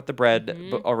talked about the bread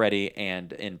already,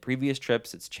 and in previous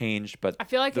trips it's changed. But I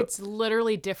feel like it's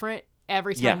literally different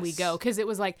every time we go, because it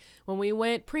was like when we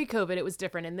went pre-COVID, it was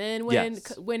different, and then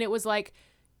when it was like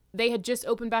they had just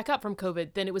opened back up from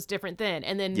COVID, then it was different then.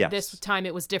 And then this time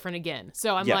it was different again.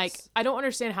 So I'm like, I don't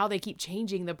understand how they keep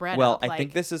changing the bread. Well, I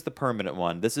think this is the permanent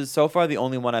one. This is so far the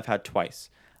only one I've had twice.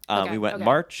 We went in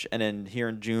March, and then here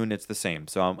in June, it's the same.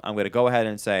 So I'm going to go ahead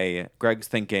and say Greg's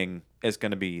thinking is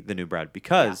going to be the new bread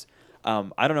because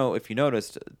I don't know if you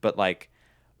noticed, but like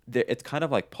it's kind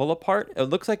of like pull apart. It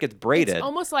looks like it's braided. It's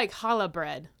almost like challah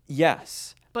bread.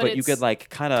 Yes. But you could like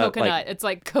kind of coconut. Like, it's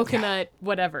like coconut,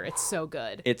 whatever. It's so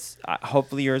good. It's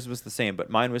hopefully yours was the same, but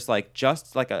mine was like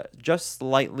just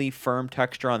slightly firm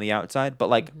texture on the outside, but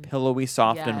like pillowy,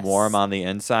 soft, and warm on the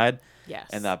inside. Yes.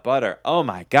 And that butter. Oh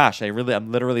my gosh!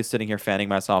 I'm literally sitting here fanning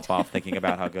myself off thinking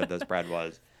about how good this bread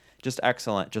was. Just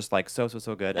excellent. Just like so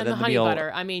good. And then the honey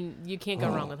butter. I mean, you can't go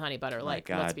wrong with honey butter. Like,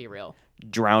 let's be real.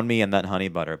 Drown me in that honey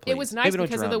butter, please. It was nice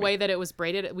because of the way that it was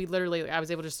braided. I was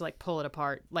able to just like pull it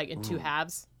apart like in 2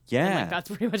 halves. Yeah, and, like, that's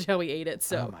pretty much how we ate it.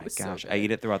 So, oh my gosh, I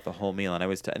eat it throughout the whole meal, and I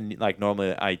was like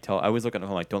normally I always look at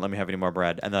home like, don't let me have any more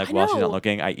bread, and then like while she's not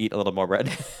looking, I eat a little more bread.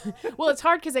 Well, it's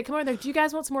hard because they come over there. Do you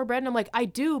guys want some more bread? And I'm like, I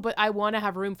do, but I want to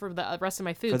have room for the rest of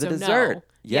my food. For the dessert, no.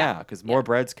 yeah, because more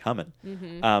bread's coming.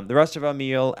 The rest of our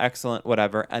meal, excellent,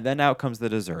 whatever, and then out comes the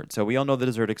dessert. So we all know the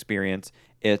dessert experience.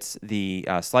 It's the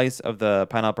slice of the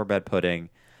pineapple bread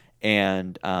pudding,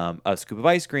 and a scoop of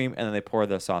ice cream, and then they pour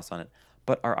the sauce on it.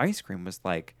 But our ice cream was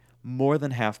like more than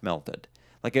half melted.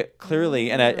 Like it clearly,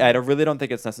 and I really don't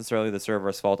think it's necessarily the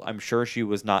server's fault. I'm sure she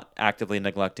was not actively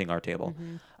neglecting our table.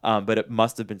 But it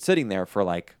must have been sitting there for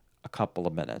like a couple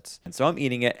of minutes. And so I'm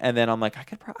eating it, and then I'm like, I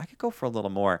could go for a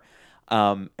little more.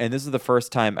 And this is the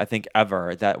first time I think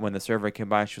ever that when the server came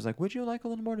by, she was like, would you like a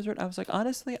little more dessert? I was like,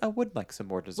 honestly, I would like some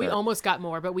more dessert. We almost got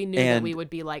more, but we knew that we would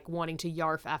be like wanting to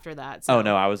yarf after that. So. Oh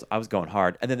no, I was going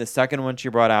hard. And then the second one she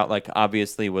brought out, like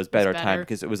obviously was better time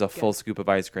because it was a full scoop of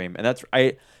ice cream. And that's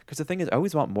because the thing is I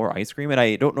always want more ice cream, and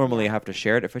I don't normally have to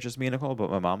share it if it's just me and Nicole, but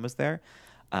my mom was there.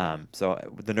 So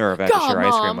the nerve, I had to share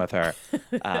ice cream with her.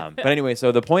 But anyway,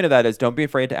 so the point of that is don't be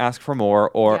afraid to ask for more,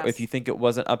 or if you think it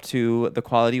wasn't up to the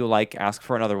quality you like, ask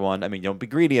for another one. I mean, don't be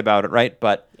greedy about it, right?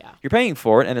 But you're paying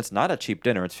for it, and it's not a cheap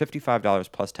dinner. It's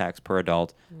 $55 plus tax per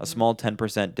adult, a small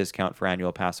 10% discount for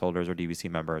annual pass holders or DVC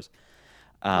members.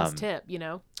 Plus tip,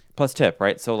 Plus tip,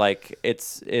 right? So like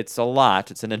it's a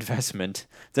lot. It's an investment.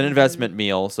 It's an investment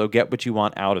meal. So get what you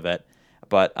want out of it.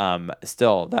 But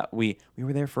still, that we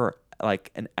were there for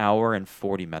like an hour and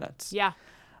 40 minutes. Yeah.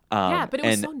 But it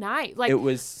was so nice. Like, it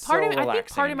was part so of I think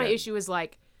part of my good. issue is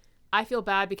like, I feel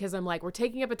bad because I'm like, we're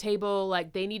taking up a table,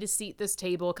 like they need to seat this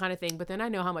table kind of thing. But then I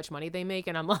know how much money they make,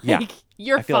 and I'm like,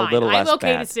 you're fine. I'm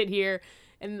okay to sit here.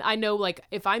 And I know, like,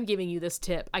 if I'm giving you this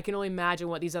tip, I can only imagine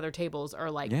what these other tables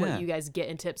are like, what you guys get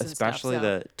in tips and stuff. Especially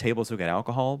the tables who get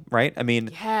alcohol, right? I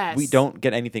mean, Yes. we don't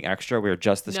get anything extra. We're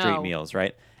just the straight meals,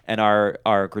 right? And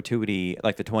our gratuity,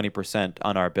 like the 20%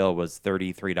 on our bill was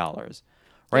 $33,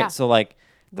 right? Yeah. So, like,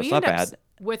 that's not bad.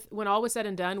 When all was said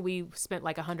and done, we spent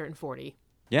like $140.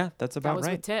 Yeah, that's about That was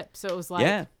right. with tip. So it was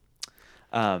like...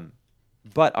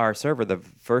 But our server, the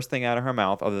first thing out of her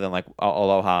mouth, other than like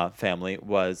Aloha family,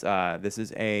 was this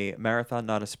is a marathon,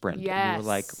 not a sprint. Yes. And we were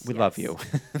like, we love you.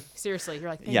 Seriously,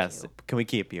 you're like, thank yes. you. Can we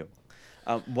keep you?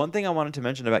 One thing I wanted to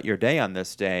mention about your day on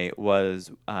this day was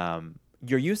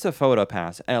your use of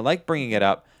PhotoPass. And I like bringing it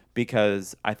up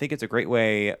because I think it's a great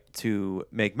way to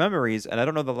make memories. And I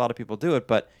don't know that a lot of people do it,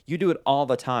 but you do it all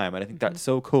the time. And I think that's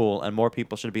so cool. And more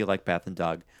people should be like Beth and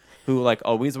Doug, who like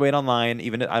always wait online.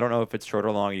 Even I don't know if it's short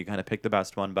or long. You kind of pick the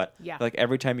best one, but like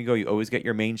every time you go, you always get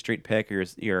your Main Street pick or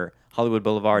your Hollywood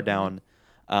Boulevard down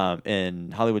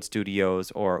in Hollywood Studios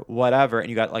or whatever,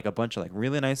 and you got like a bunch of like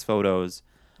really nice photos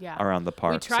around the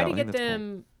park. We tried to get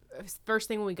them first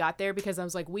thing when we got there because I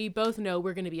was like, we both know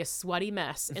we're going to be a sweaty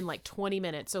mess in like 20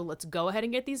 minutes, so let's go ahead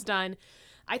and get these done.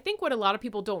 I think what a lot of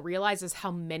people don't realize is how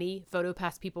many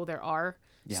PhotoPass people there are.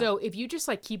 Yeah. So if you just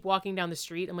like keep walking down the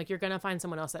street, I'm like, you're gonna find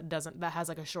someone else that has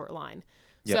like a short line.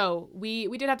 Yep. So we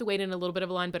did have to wait in a little bit of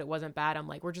a line, but it wasn't bad. I'm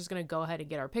like, we're just gonna go ahead and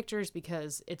get our pictures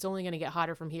because it's only gonna get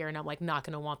hotter from here, and I'm like not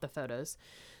gonna want the photos.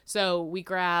 So we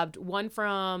grabbed one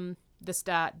from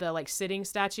the like sitting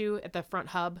statue at the front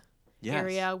hub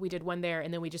area. We did one there,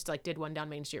 and then we just like did one down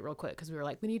Main Street real quick because we were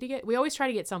like, we always try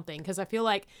to get something because I feel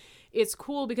like it's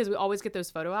cool because we always get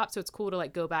those photo ops, so it's cool to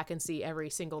like go back and see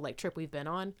every single like trip we've been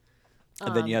on.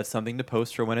 And then you have something to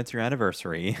post for when it's your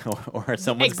anniversary or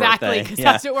someone's Exactly, birthday. because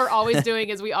that's what we're always doing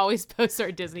is we always post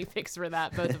our Disney pics for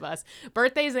that, both of us.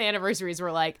 Birthdays and anniversaries,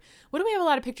 we're like, what do we have a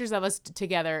lot of pictures of us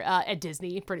together at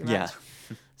Disney, pretty much. Yeah.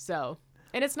 So,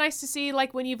 and it's nice to see,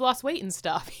 like, when you've lost weight and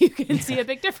stuff, you can see a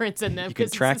big difference in them. You can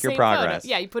track your progress.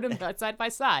 Photo. Yeah, you put them side by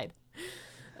side.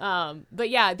 But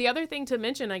yeah, the other thing to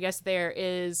mention, I guess, there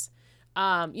is...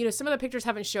 some of the pictures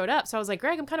haven't showed up. So I was like,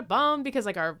 Greg, I'm kind of bummed because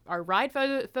like our ride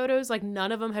photos, like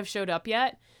none of them have showed up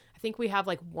yet. I think we have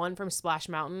like one from Splash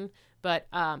Mountain, but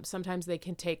sometimes they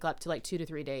can take up to like 2 to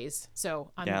 3 days.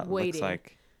 So I'm waiting. Looks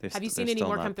like have you seen any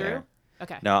more come through?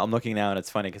 Okay. No, I'm looking now and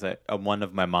it's funny because one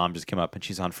of my mom just came up and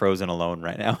she's on Frozen alone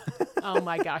right now. Oh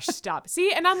my gosh, stop.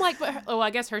 See, and I'm like,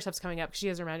 I guess her stuff's coming up because she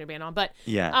has her Magic Band on. But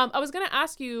I was going to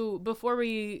ask you before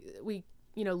we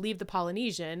leave the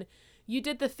Polynesian, you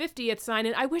did the 50th sign,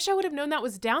 and I wish I would have known that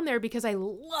was down there because I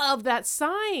love that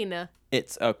sign.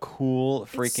 It's a cool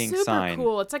freaking it's super sign.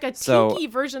 Cool. It's like a tiki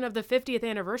version of the 50th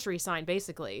anniversary sign,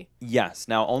 basically. Yes.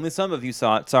 Now, only some of you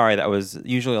saw it. Sorry, that was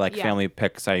usually like family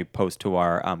pics I post to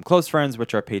our close friends,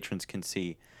 which our patrons can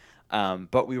see.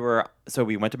 But we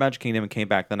went to Magic Kingdom and came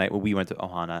back the night we went to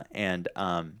Ohana, and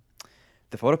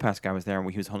the PhotoPass guy was there, and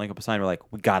he was holding up a sign. We're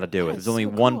like, we got to do it. There's only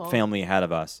one family ahead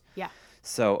of us. Yeah.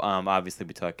 So obviously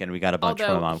we took, and we got a bunch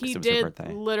from my mom because it was her birthday. He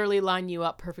did literally line you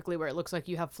up perfectly where it looks like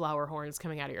you have flower horns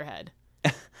coming out of your head.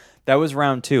 That was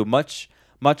round 2. Much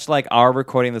like our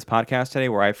recording this podcast today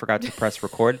where I forgot to press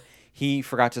record, he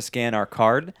forgot to scan our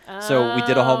card. So we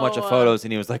did a whole bunch of photos,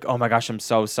 and he was like, oh my gosh, I'm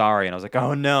so sorry. And I was like,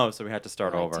 oh no. So we had to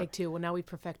start over. Take 2. Well, now we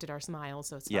perfected our smile,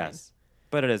 so it's fine. Yes.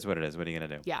 But it is what it is. What are you going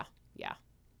to do? Yeah.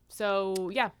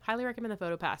 So, yeah, highly recommend the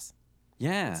PhotoPass.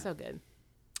 Yeah. It's so good.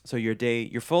 So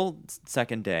your full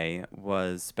second day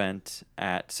was spent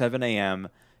at 7 a.m.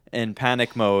 in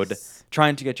panic mode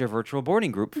trying to get your virtual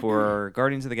boarding group for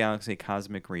Guardians of the Galaxy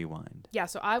Cosmic Rewind. Yeah,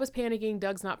 so I was panicking.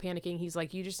 Doug's not panicking. He's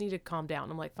like, you just need to calm down.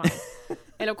 I'm like, fine.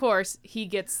 And, of course, he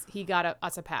got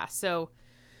us a pass. So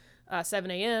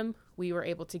 7 a.m., we were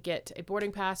able to get a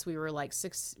boarding pass. We were like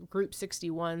group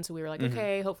 61. So we were like,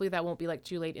 okay, hopefully that won't be like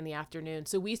too late in the afternoon.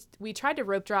 So we tried to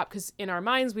rope drop because in our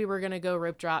minds we were going to go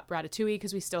rope drop Ratatouille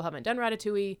because we still haven't done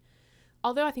Ratatouille.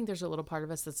 Although I think there's a little part of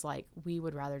us that's like, we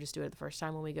would rather just do it the first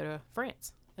time when we go to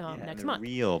France. next month.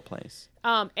 Real place.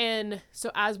 And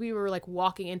so as we were like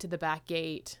walking into the back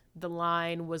gate, the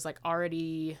line was like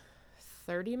already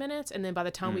 30 minutes. And then by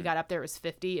the time we got up there, it was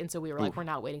 50. And so we were like, we're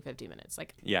not waiting 50 minutes.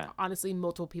 Like, honestly,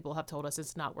 multiple people have told us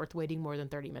it's not worth waiting more than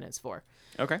 30 minutes for.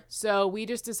 Okay. So we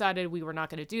just decided we were not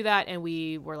going to do that. And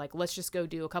we were like, let's just go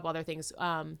do a couple other things.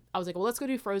 I was like, well, let's go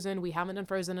do Frozen. We haven't done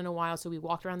Frozen in a while. So we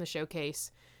walked around the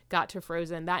showcase, got to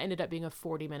Frozen. That ended up being a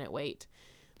 40-minute wait.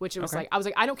 Which was like, I was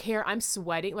like, I don't care. I'm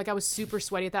sweating. Like, I was super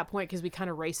sweaty at that point because we kind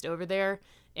of raced over there.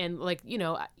 And, like, you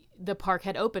know, the park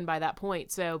had opened by that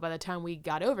point. So by the time we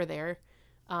got over there,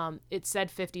 it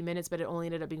said 50 minutes, but it only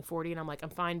ended up being 40. And I'm like,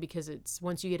 I'm fine because it's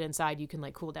once you get inside, you can,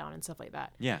 like, cool down and stuff like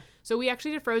that. Yeah. So we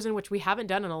actually did Frozen, which we haven't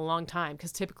done in a long time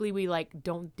because typically we, like,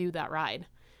 don't do that ride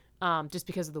just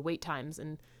because of the wait times.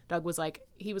 And Doug was like,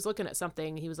 he was looking at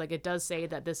something. He was like, it does say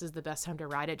that this is the best time to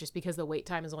ride it just because the wait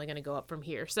time is only going to go up from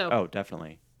here. So. Oh,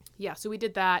 definitely. Yeah, so we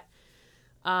did that.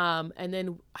 And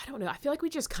then, I don't know, I feel like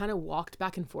we just kind of walked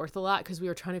back and forth a lot because we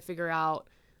were trying to figure out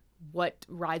what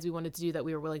rides we wanted to do that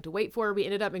we were willing to wait for. We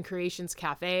ended up in Creations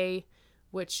Cafe,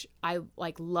 which I,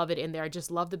 like, love it in there. I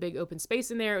just love the big open space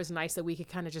in there. It was nice that we could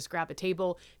kind of just grab a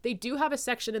table. They do have a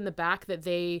section in the back that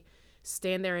they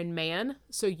stand there and man,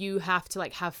 so you have to,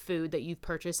 like, have food that you've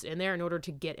purchased in there in order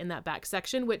to get in that back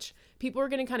section, which people are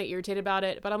getting kind of irritated about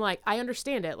it, but I'm like, I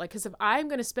understand it, like, because if I'm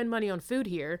going to spend money on food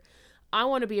here, I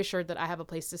want to be assured that I have a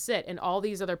place to sit, and all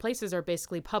these other places are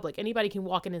basically public. Anybody can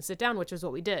walk in and sit down, which is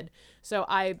what we did. So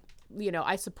I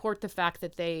support the fact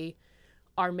that they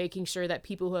are making sure that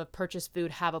people who have purchased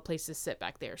food have a place to sit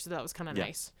back there, so that was kind of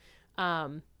nice.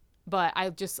 But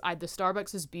the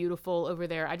Starbucks is beautiful over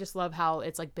there. I just love how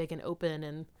it's, like, big and open,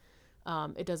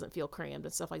 and it doesn't feel crammed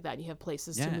and stuff like that. And you have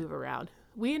places to move around.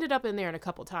 We ended up in there a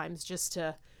couple times just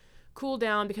to cool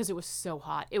down because it was so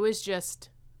hot. It was just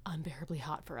unbearably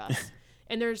hot for us.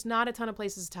 And there's not a ton of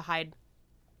places to hide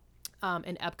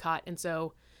in Epcot. And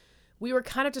so we were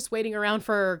kind of just waiting around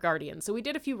for Guardians. So we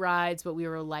did a few rides, but we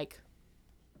were, like,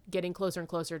 getting closer and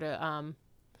closer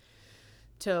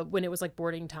to when it was, like,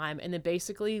 boarding time. And then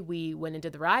basically we went and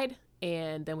did the ride,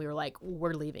 and then we were like,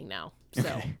 we're leaving now.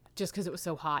 So just because it was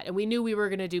so hot, and we knew we were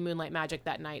going to do Moonlight Magic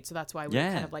that night. So that's why we were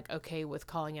kind of like, okay with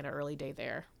calling it an early day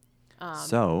there.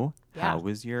 How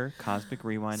was your Cosmic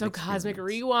Rewind experience? Cosmic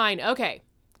Rewind. Okay.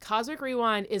 Cosmic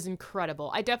Rewind is incredible.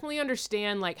 I definitely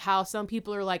understand, like, how some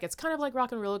people are like, it's kind of like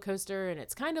Rock and Roller Coaster, and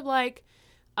it's kind of like,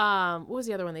 what was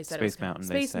the other one they said? Space Mountain.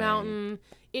 Space Mountain.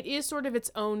 It is sort of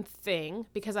its own thing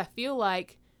because I feel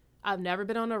like I've never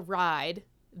been on a ride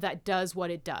that does what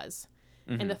it does.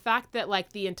 Mm-hmm. And the fact that,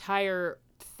 like, the entire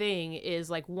thing is,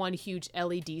 like, one huge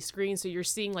LED screen, so you're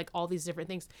seeing, like, all these different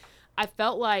things. I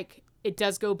felt like it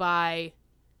does go by,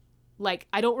 like,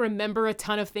 I don't remember a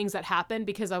ton of things that happened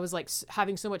because I was, like,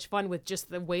 having so much fun with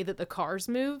just the way that the cars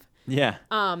move. Yeah.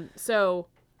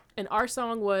 And our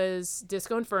song was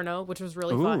Disco Inferno, which was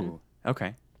really fun.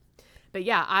 Okay. But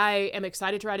yeah, I am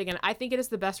excited to ride again. I think it is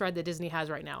the best ride that Disney has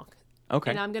right now.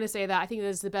 Okay. And I'm going to say that I think it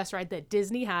is the best ride that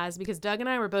Disney has because Doug and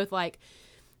I were both like,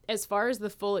 as far as the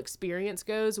full experience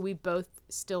goes, we both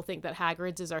still think that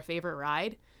Hagrid's is our favorite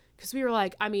ride. Because we were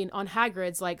like, I mean, on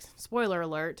Hagrid's, like, spoiler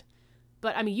alert,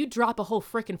 but I mean, you drop a whole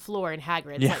freaking floor in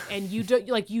Hagrid's, like, and you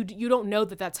don't know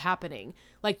that that's happening.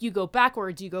 Like, you go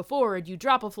backwards, you go forward, you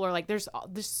drop a floor. Like, there's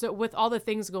so with all the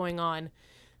things going on,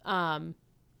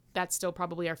 that's still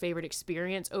probably our favorite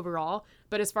experience overall.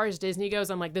 But as far as Disney goes,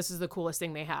 I'm like, this is the coolest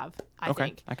thing they have. I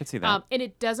think I could see that. And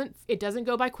it doesn't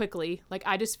go by quickly. Like,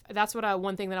 that's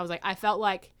one thing that I was like, I felt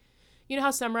like, you know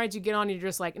how some rides you get on and you're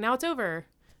just like, now it's over.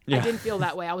 Yeah. I didn't feel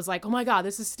that way. I was like, oh my God,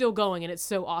 this is still going and it's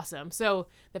so awesome. So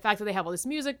the fact that they have all this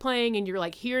music playing and you're,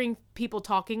 like, hearing people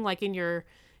talking, like, in your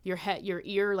head, your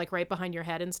ear, like, right behind your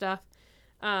head and stuff.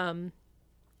 I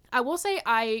will say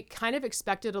I kind of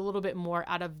expected a little bit more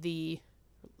out of the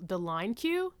line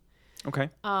queue. Okay.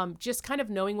 Just kind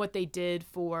of knowing what they did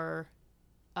for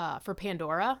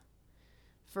Pandora,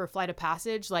 for Flight of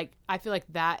Passage. Like, I feel like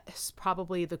that's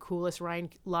probably the coolest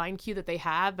line queue that they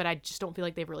have, but I just don't feel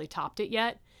like they've really topped it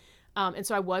yet. And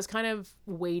so I was kind of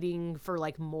waiting for,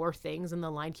 like, more things in the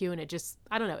line queue, and it just,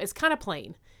 I don't know, it's kind of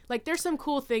plain. Like, there's some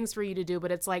cool things for you to do, but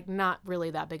it's, like, not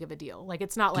really that big of a deal. Like,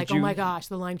 it's not like, oh my gosh,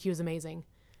 the line queue is amazing.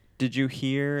 Did you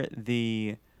hear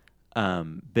the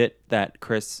bit that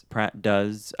Chris Pratt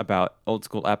does about old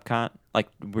school Epcot? Like,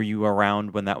 were you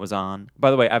around when that was on?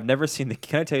 By the way, I've never seen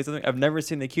can I tell you something? I've never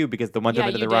seen the queue because the one time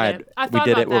we did the ride, we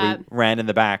did it where we ran in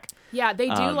the back. Yeah, they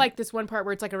do like this one part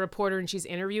where it's like a reporter and she's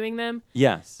interviewing them.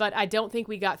 Yes. But I don't think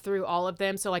we got through all of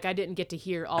them, so, like, I didn't get to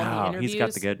hear all the interviews.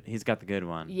 He's got the good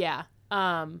one. Yeah.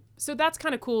 So that's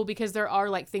kind of cool because there are,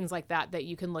 like, things like that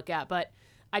you can look at. But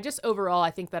overall,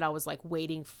 I think that I was like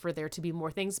waiting for there to be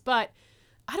more things, but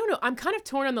I don't know. I'm kind of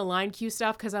torn on the line queue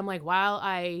stuff because I'm like, while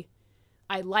I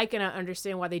like and I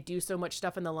understand why they do so much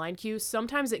stuff in the line queue,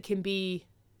 sometimes it can be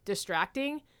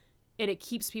distracting and it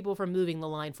keeps people from moving the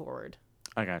line forward.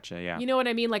 I gotcha, yeah. You know what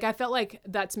I mean? Like, I felt like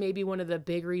that's maybe one of the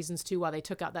big reasons, too, why they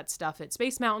took out that stuff at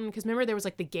Space Mountain. Because remember, there was,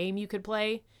 like, the game you could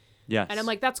play? Yes. And I'm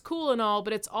like, that's cool and all,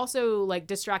 but it's also, like,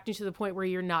 distracting to the point where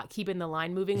you're not keeping the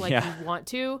line moving like you want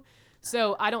to.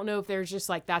 So I don't know if there's just,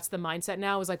 like, that's the mindset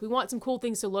now. Is like, we want some cool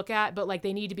things to look at, but, like,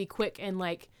 they need to be quick and,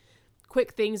 like,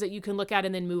 quick things that you can look at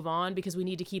and then move on because we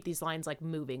need to keep these lines, like,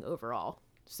 moving overall.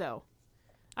 So,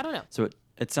 I don't know. So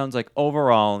it sounds like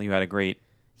overall you had a great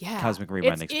Cosmic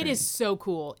Rewind experience. It is so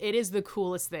cool. It is the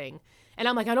coolest thing. And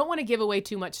I'm like, I don't want to give away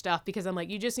too much stuff because I'm like,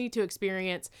 you just need to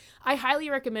experience. I highly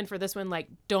recommend for this one, like,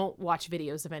 don't watch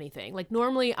videos of anything. Like,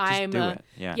 normally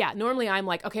normally I'm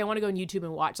like, okay, I want to go on YouTube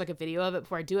and watch like a video of it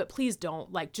before I do it. Please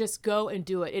don't. Like, just go and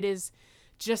do it. It is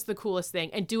just the coolest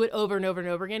thing. And do it over and over and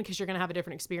over again because you're going to have a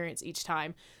different experience each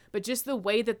time. But just the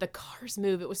way that the cars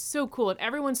move, it was so cool. And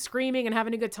everyone's screaming and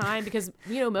having a good time because,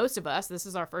 most of us, this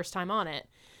is our first time on it.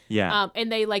 Yeah. And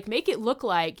they like make it look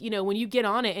like, when you get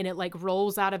on it and it like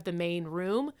rolls out of the main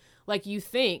room, like you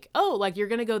think, oh, like you're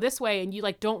going to go this way and you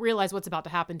like don't realize what's about to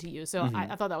happen to you. So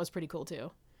I thought that was pretty cool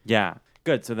too. Yeah.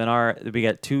 Good. So then we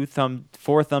get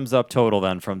 4 thumbs up total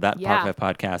then from that Park Life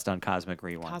podcast on Cosmic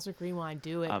Rewind. Cosmic Rewind.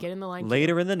 Do it. Get in the line.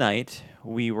 Later in the night,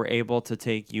 we were able to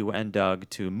take you and Doug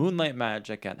to Moonlight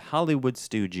Magic at Hollywood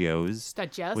Studios,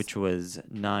 which was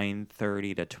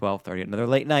 9:30 to 12:30. Another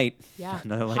late night. Yeah.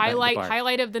 Another late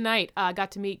highlight of the night.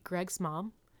 Got to meet Greg's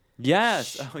mom.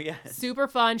 Yes. Oh, yes. Super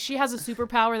fun. She has a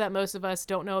superpower that most of us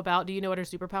don't know about. Do you know what her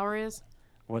superpower is?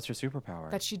 What's her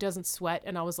superpower? That she doesn't sweat.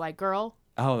 And I was like, girl.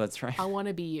 Oh, that's right. I want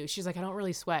to be you. She's like, I don't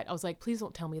really sweat. I was like, please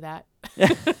don't tell me that.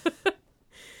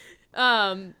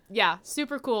 Yeah,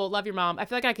 super cool. Love your mom. I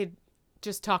feel like I could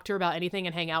just talk to her about anything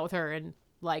and hang out with her and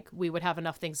like we would have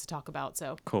enough things to talk about.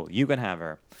 So cool. You can have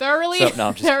her. Thoroughly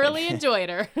enjoyed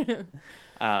her.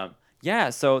 Yeah,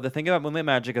 so the thing about Moonlight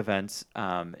Magic events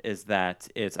is that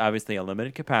it's obviously a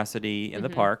limited capacity in the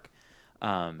park.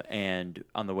 And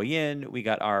on the way in, we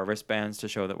got our wristbands to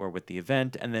show that we're with the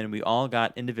event. And then we all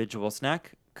got individual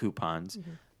snack coupons.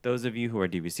 Those of you who are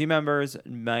DVC members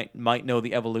might know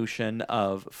the evolution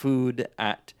of food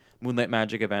at Moonlight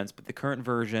Magic events. But the current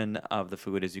version of the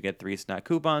food is you get 3 snack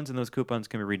coupons. And those coupons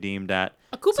can be redeemed at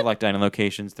select dining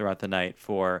locations throughout the night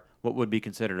for what would be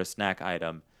considered a snack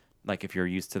item. Like if you're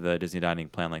used to the Disney dining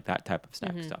plan, like that type of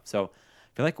snack stuff. So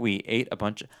I feel like we ate a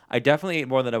bunch. I definitely ate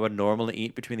more than I would normally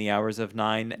eat between the hours of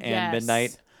 9 and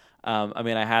midnight. I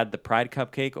mean, I had the Pride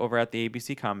Cupcake over at the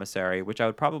ABC Commissary, which I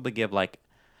would probably give like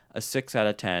a 6 out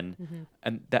of 10.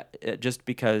 And that just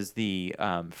because the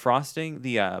frosting,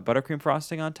 the buttercream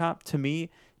frosting on top, to me,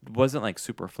 wasn't like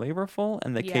super flavorful.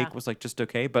 And the cake was like just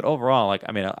okay. But overall, like,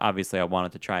 I mean, obviously I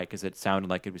wanted to try it because it sounded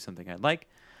like it'd be something I'd like.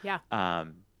 Yeah.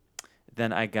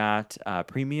 Then I got a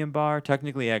premium bar.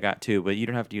 Technically, I got 2, but you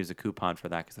don't have to use a coupon for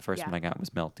that because the first one I got was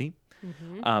melty.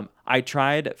 I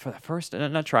tried for the first,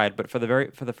 not tried, but for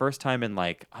the first time in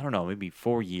like, I don't know, maybe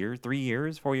 4 years,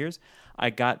 I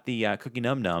got the Cookie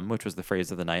Num Num, which was the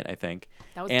phrase of the night, I think.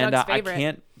 That was Doug's favorite. I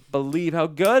can't believe how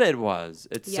good it was.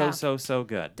 It's so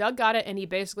good. Doug got it and he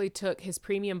basically took his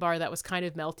premium bar that was kind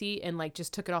of melty and like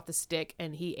just took it off the stick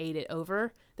and he ate it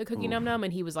over the Cookie Num Num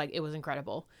and he was like, it was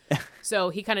incredible. So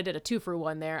he kind of did a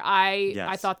 2-for-1 there.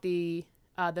 I thought the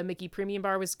Mickey premium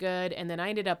bar was good and then I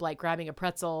ended up like grabbing a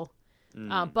pretzel.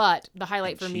 But the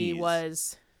highlight for me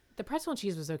was the pretzel and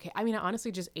cheese was okay. I mean, I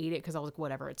honestly just ate it because I was like,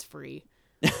 whatever, it's free.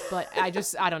 But I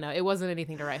don't know. It wasn't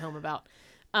anything to write home about.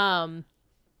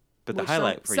 But the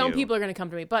highlight for you. Some people are going to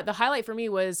come to me. But the highlight for me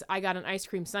was I got an ice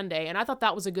cream sundae. And I thought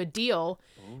that was a good deal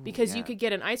because you could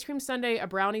get an ice cream sundae, a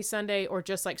brownie sundae, or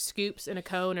just like scoops in a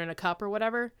cone or in a cup or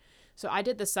whatever. So I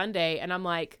did the sundae and I'm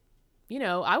like,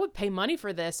 I would pay money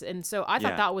for this. And so I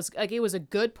thought that was like, it was a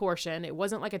good portion. It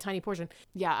wasn't like a tiny portion.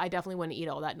 Yeah, I definitely wouldn't eat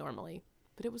all that normally,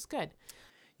 but it was good.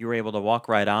 You were able to walk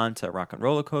right on to Rock and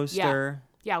Roller Coaster.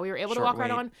 Yeah, we were able to walk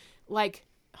right on. Like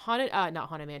not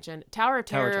Haunted Mansion. Tower of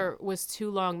Terror was too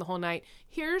long the whole night.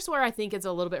 Here's where I think it's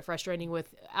a little bit frustrating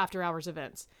with after hours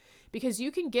events because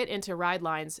you can get into ride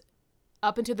lines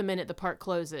up until the minute the park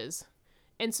closes.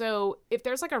 And so if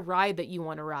there's like a ride that you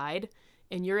want to ride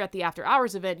and you're at the after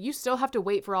hours event, you still have to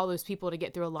wait for all those people to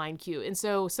get through a line queue. And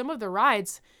so some of the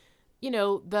rides,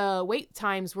 the wait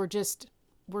times were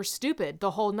stupid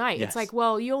the whole night. Yes. It's like,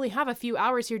 well, you only have a few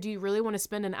hours here. Do you really want to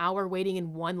spend an hour waiting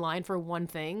in one line for one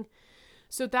thing?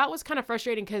 So that was kind of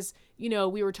frustrating because, we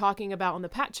were talking about on the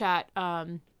Pat Chat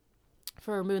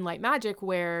for Moonlight Magic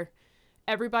where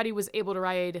everybody was able to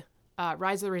ride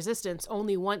Rise of the Resistance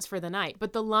only once for the night.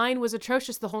 But the line was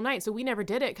atrocious the whole night, so we never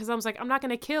did it because I was like, I'm not going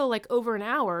to kill like over an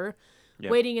hour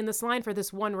waiting in this line for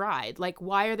this one ride. Like,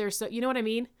 why are there so... You know what I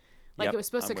mean? Like, it was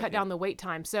supposed to cut down the wait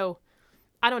time. So,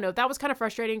 I don't know. That was kind of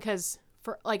frustrating because...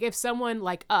 For like if someone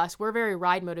like us, we're very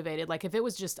ride motivated. Like if it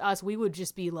was just us, we would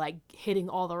just be like hitting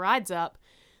all the rides up.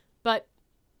 But,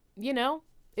 you know,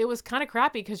 it was kind of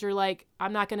crappy because you're like,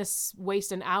 I'm not going to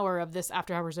waste an hour of this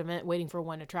after hours event waiting for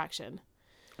one attraction.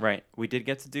 Right. We did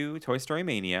get to do Toy Story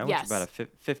Mania, which is about a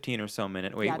 15 or so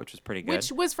minute wait, which was pretty good.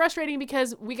 Which was frustrating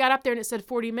because we got up there and it said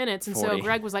 40 minutes. And so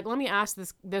Greg was like, let me ask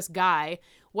this guy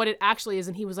what it actually is.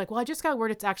 And he was like, well, I just got word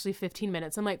it's actually 15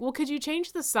 minutes. I'm like, well, could you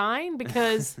change the sign?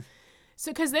 Because...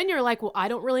 Because then you're like, well, I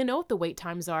don't really know what the wait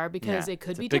times are because it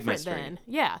could be different then.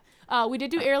 Yeah. We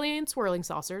did do Alien Swirling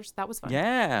Saucers. That was fun.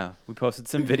 Yeah. We posted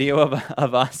some video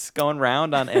of us going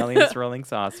around on Alien Swirling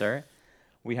Saucer.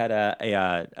 We had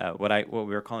what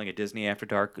we were calling a Disney After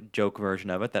Dark joke version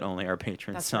of it that only our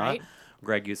patrons saw. Right.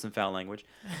 Greg used some foul language.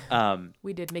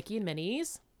 We did Mickey and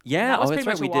Minnie's. Yeah. That was that's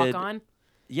pretty right. much a walk-on.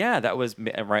 Yeah, that was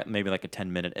maybe like a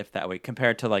 10-minute, if that way,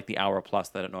 compared to like the hour plus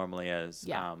that it normally is.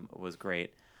 Yeah. Was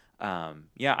great.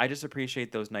 I just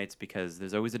appreciate those nights because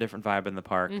there's always a different vibe in the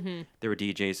park. Mm-hmm. There were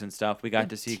DJs and stuff. We got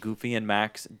to see Goofy and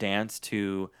Max dance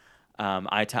to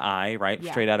Eye to Eye, right?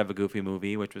 Yeah. Straight out of a Goofy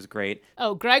movie, which was great.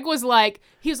 Oh, Greg was like,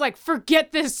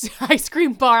 forget this ice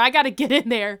cream bar. I got to get in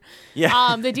there.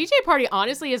 Yeah. The DJ party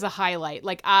honestly is a highlight.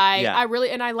 Like I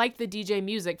really, and I liked the DJ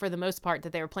music for the most part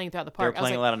that they were playing throughout the park. They were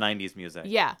playing a lot of 90s music.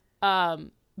 Yeah.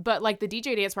 But like the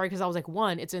DJ dance party, because I was like,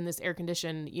 one, it's in this air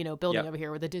conditioned, building over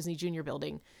here with the Disney Junior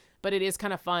building. But it is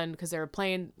kind of fun because they were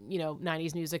playing,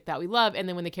 90s music that we love. And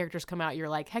then when the characters come out, you're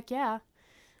like, heck yeah.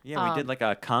 Yeah, we did like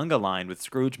a conga line with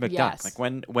Scrooge McDuck. Yes. Like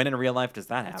when in real life does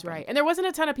that happen? That's right. And there wasn't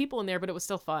a ton of people in there, but it was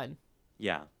still fun.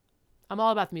 Yeah. I'm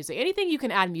all about the music. Anything you can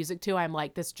add music to, I'm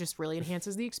like, this just really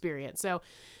enhances the experience. So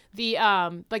the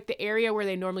like the area where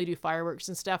they normally do fireworks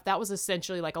and stuff, that was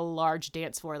essentially like a large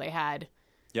dance floor they had.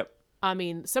 Yep. I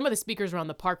mean, some of the speakers around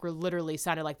the park were literally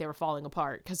sounded like they were falling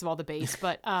apart because of all the bass.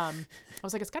 But I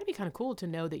was like, it's got to be kind of cool to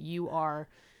know that you are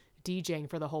DJing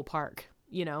for the whole park,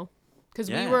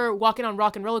 Because we were walking on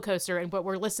Rock and Roller Coaster, but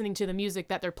we're listening to the music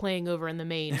that they're playing over in the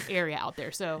main area out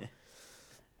there. So,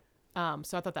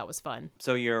 so I thought that was fun.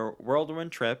 So your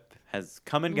whirlwind trip has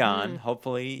come and gone.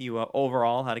 Hopefully, you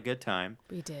overall had a good time.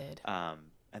 We did.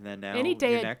 And then now any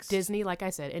day at Disney, like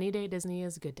I said, any day at Disney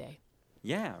is a good day.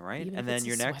 Yeah, right. Even and then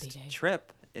your next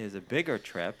trip is a bigger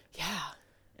trip. Yeah.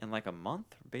 In like a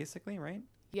month, basically, right?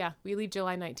 Yeah, we leave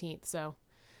July 19th. So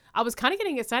I was kind of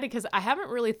getting excited because I haven't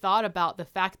really thought about the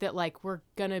fact that like we're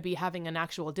going to be having an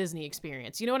actual Disney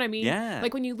experience. You know what I mean? Yeah.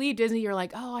 Like when you leave Disney, you're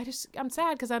like, oh, I'm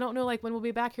sad because I don't know like when we'll be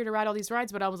back here to ride all these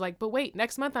rides. But I was like, but wait,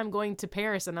 next month I'm going to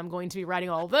Paris and I'm going to be riding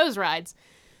all of those rides.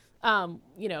 And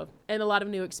a lot of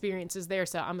new experiences there.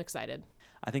 So I'm excited.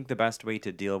 I think the best way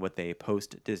to deal with a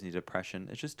post-Disney depression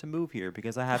is just to move here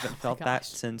because I haven't felt that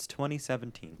since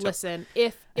 2017. So. Listen,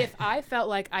 if I felt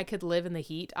like I could live in the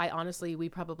heat, we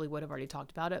probably would have already talked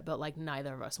about it, but like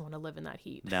neither of us want to live in that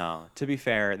heat. No, to be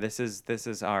fair, this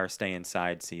is our stay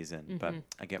inside season, but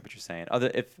I get what you're saying.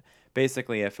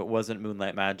 If it wasn't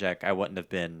Moonlight Magic, I wouldn't have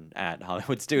been at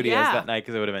Hollywood Studios that night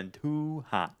because it would have been too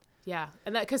hot. Yeah,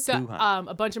 and that because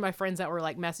a bunch of my friends that were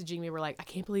like messaging me were like, I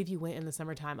can't believe you went in the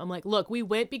summertime. I'm like, look, we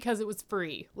went because it was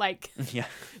free. Like,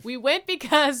 we went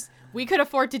because we could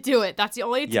afford to do it. That's the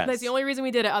only that's the only reason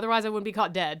we did it. Otherwise, I wouldn't be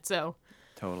caught dead. So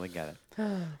totally get it.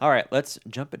 All right, let's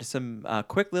jump into some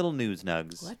quick little news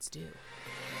nugs. Let's do.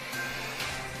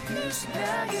 News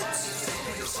nuggets.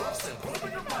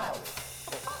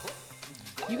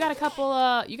 You got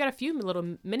a few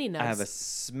little mini nugs. I have a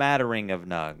smattering of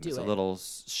nugs, a little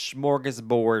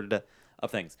smorgasbord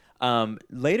of things.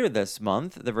 Later this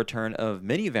month, the return of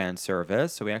minivan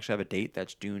service. So we actually have a date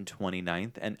that's June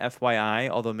 29th. And FYI,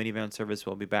 although minivan service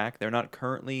will be back, they're not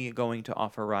currently going to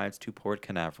offer rides to Port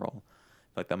Canaveral.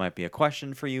 Like that might be a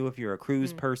question for you if you're a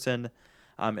cruise person.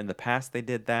 In the past, they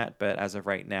did that, but as of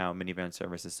right now, minivan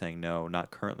service is saying no,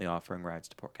 not currently offering rides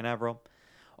to Port Canaveral.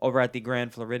 Over at the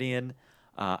Grand Floridian,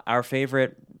 our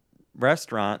favorite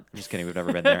restaurant, I'm just kidding, we've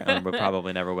never been there, and we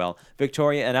probably never will.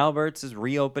 Victoria and Albert's is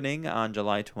reopening on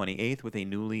July 28th with a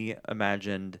newly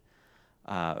imagined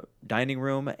dining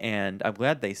room, and I'm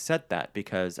glad they said that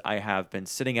because I have been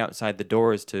sitting outside the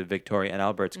doors to Victoria and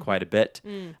Albert's quite a bit,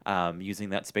 using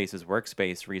that space as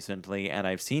workspace recently, and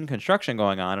I've seen construction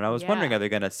going on, and I was wondering, are they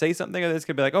going to say something, or are they just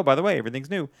going to be like, oh, by the way, everything's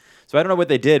new? So I don't know what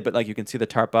they did, but like you can see the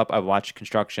tarp up. I've watched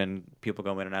construction, people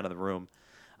go in and out of the room.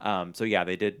 So yeah,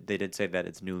 they did say that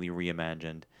it's newly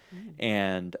reimagined.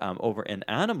 And over in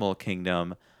Animal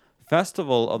Kingdom,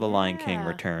 Festival of the Lion King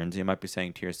returns. You might be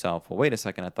saying to yourself, well, wait a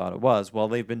second, I thought it was. Well,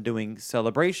 they've been doing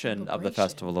Celebration of the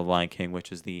Festival of the Lion King,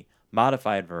 which is the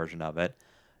modified version of it.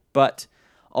 But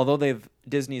although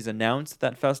Disney's announced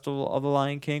that Festival of the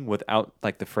Lion King without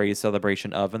like the phrase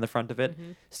celebration of in the front of it,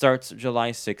 starts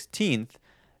July 16th,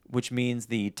 which means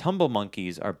the Tumble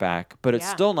Monkeys are back, but it's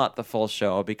still not the full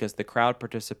show because the crowd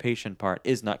participation part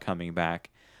is not coming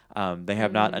back. They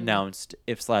have not announced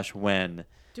if/when.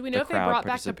 Do we know if they brought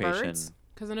back the birds?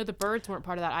 Because I know the birds weren't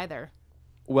part of that either.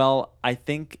 Well, I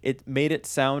think it made it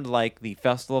sound like the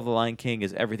Festival of the Lion King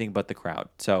is everything but the crowd.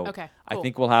 So cool. I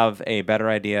think we'll have a better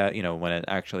idea, when it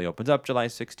actually opens up July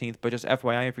 16th. But just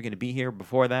FYI, if you're going to be here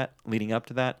before that, leading up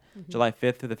to that, July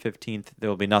 5th through the 15th, there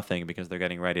will be nothing because they're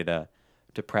getting ready to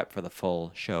prep for the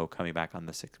full show coming back on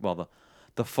the 6th. Well,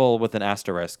 the full with an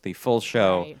asterisk, the full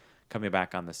show coming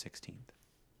back on the 16th.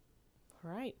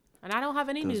 All right. And I don't have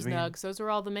any news nugs. Those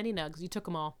were all the mini nugs. You took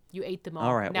them all. You ate them all.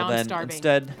 All right. Now well, I'm then starving.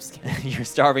 Instead, you're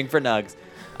starving for nugs.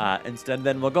 Instead,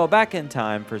 then we'll go back in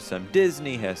time for some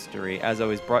Disney history, as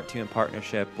always brought to you in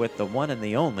partnership with the one and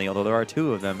the only, although there are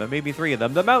two of them, but maybe three of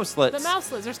them, the Mouselets. The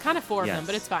Mouselets. There's kind of four of them,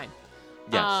 but it's fine.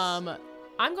 Yes.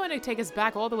 I'm going to take us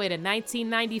back all the way to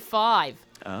 1995.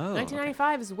 Oh.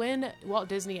 1995 is when Walt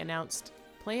Disney announced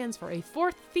plans for a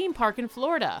fourth theme park in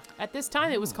Florida. At this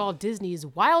time, it was called Disney's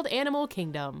Wild Animal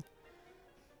Kingdom.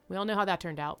 We all know how that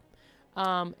turned out.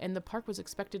 And the park was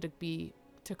expected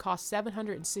to cost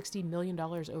 $760 million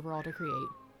overall to create.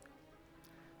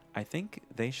 I think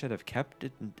they should have kept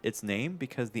its name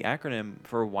because the acronym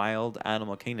for Wild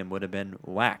Animal Kingdom would have been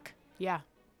WAC. Yeah.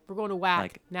 We're going to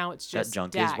WAC. Now it's just that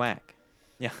junk DAC. is whack.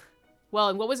 Yeah. Well,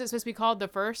 and what was it supposed to be called? The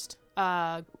first?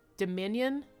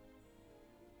 Dominion?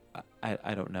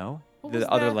 I don't know. What was the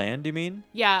other that? land, you mean?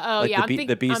 Yeah. Oh, yeah.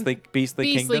 The Beastly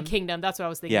Kingdom? Kingdom. That's what I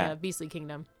was thinking of. Beastly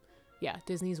Kingdom. Yeah.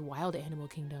 Disney's Wild Animal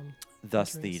Kingdom.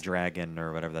 Thus the dragon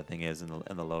or whatever that thing is in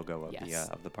the logo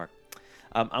of the park.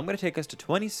 I'm going to take us to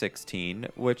 2016,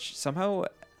 which somehow,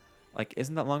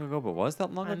 isn't that long ago, but was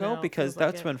that long ago? Because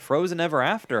that's when Frozen Ever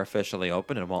After officially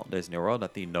opened in Walt Disney World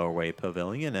at the Norway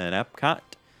Pavilion in Epcot.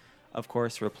 Of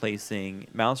course, replacing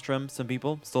Maelstrom. Some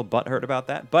people still butthurt about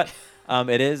that, but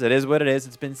it is what it is.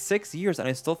 It's been 6 years, and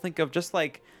I still think of just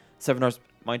like Seven Dwarfs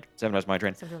Mine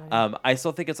Train. I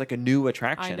still think it's like a new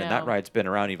attraction, and that ride's been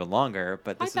around even longer.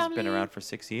 But this has been around for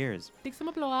 6 years. Think some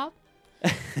blowout.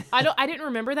 I didn't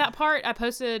remember that part. I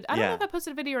don't know if I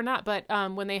posted a video or not, but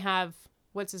when they have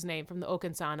what's his name from the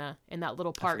Okansana in that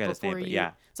little park before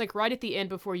it's like right at the end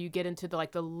before you get into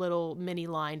the little mini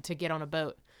line to get on a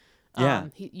boat.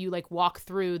 You walk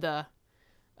through the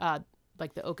the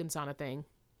Okansana thing.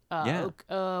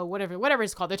 Whatever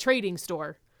it's called, the trading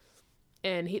store.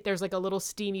 And there's a little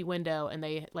steamy window and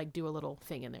they do a little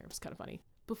thing in there. It's kind of funny.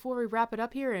 Before we wrap it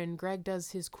up here and Greg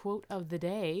does his quote of the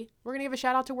day, we're going to give a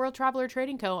shout out to World Traveler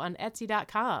Trading Co. on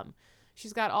Etsy.com.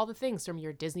 She's got all the things from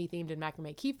your Disney themed and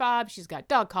macrame key fobs. She's got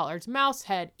dog collars, mouse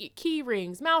head, key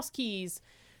rings, mouse keys,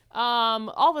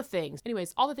 all the things.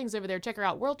 Anyways, all the things over there. Check her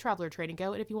out, World Traveler Trading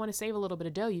Co. And if you want to save a little bit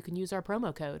of dough, you can use our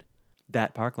promo code.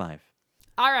 That Park Life.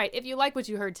 All right. If you like what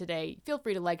you heard today, feel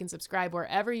free to like and subscribe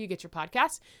wherever you get your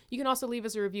podcasts. You can also leave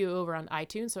us a review over on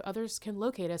iTunes so others can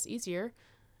locate us easier.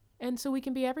 And so we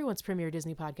can be everyone's premier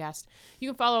Disney podcast. You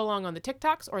can follow along on the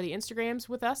TikToks or the Instagrams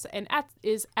with us, and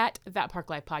is at That Park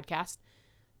Life Podcast.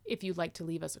 If you'd like to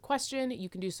leave us a question, you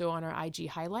can do so on our IG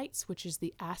highlights, which is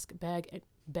the Ask Beth and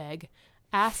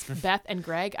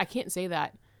Greg. I can't say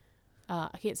that.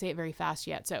 I can't say it very fast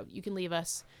yet. So you can leave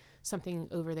us something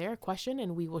over there, a question,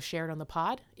 and we will share it on the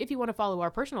pod. If you want to follow our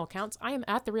personal accounts, I am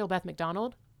at The Real Beth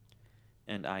McDonald.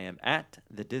 And I am at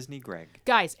The Disney Greg.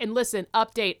 Guys, and listen,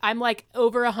 update. I'm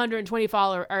over 120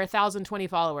 followers, or 1,020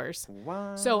 followers.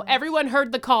 What? So everyone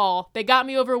heard the call. They got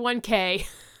me over 1K.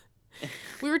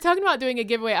 We were talking about doing a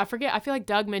giveaway. I forget. I feel like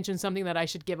Doug mentioned something that I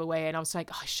should give away, and I was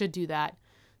like, I should do that.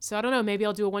 So I don't know. Maybe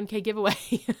I'll do a 1K giveaway.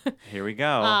 Here we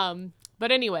go.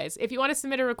 But anyways, if you want to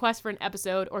submit a request for an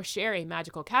episode or share a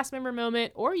magical cast member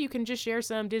moment, or you can just share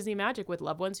some Disney magic with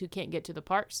loved ones who can't get to the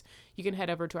parks, you can head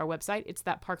over to our website. It's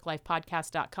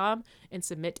thatparklifepodcast.com and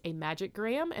submit a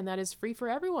magic-gram, and that is free for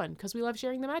everyone because we love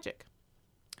sharing the magic.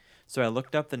 So I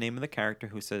looked up the name of the character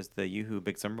who says the Yoo-Hoo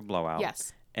Big Summer Blowout.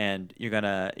 Yes. And you're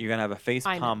gonna have a face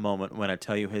palm moment when I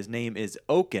tell you his name is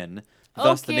Oaken.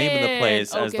 Thus, the name of the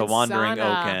place as the Wandering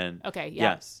Oaken. Okay,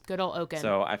 yeah. Yes. Good old Oaken.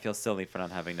 So I feel silly for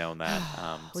not having known that.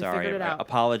 Sorry. Figured it out.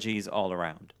 Apologies all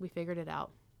around. We figured it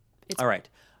out. All right.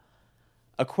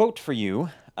 A quote for you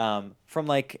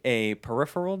from a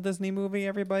peripheral Disney movie,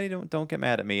 everybody. Don't get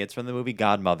mad at me. It's from the movie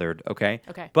Godmothered, okay?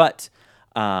 Okay. But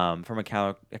from a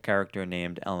character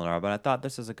named Eleanor. But I thought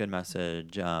this is a good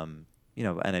message, in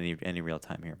any real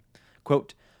time here.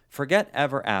 Quote, "Forget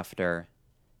ever after,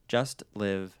 just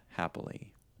live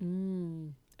happily."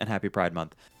 And happy Pride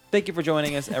Month. Thank you for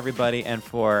joining us, everybody, and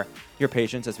for your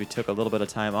patience as we took a little bit of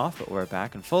time off, but we're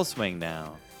back in full swing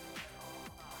now.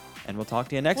 And we'll talk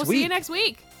to you next week. We'll see you next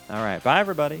week. All right. Bye,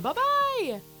 everybody.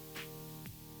 Bye-bye.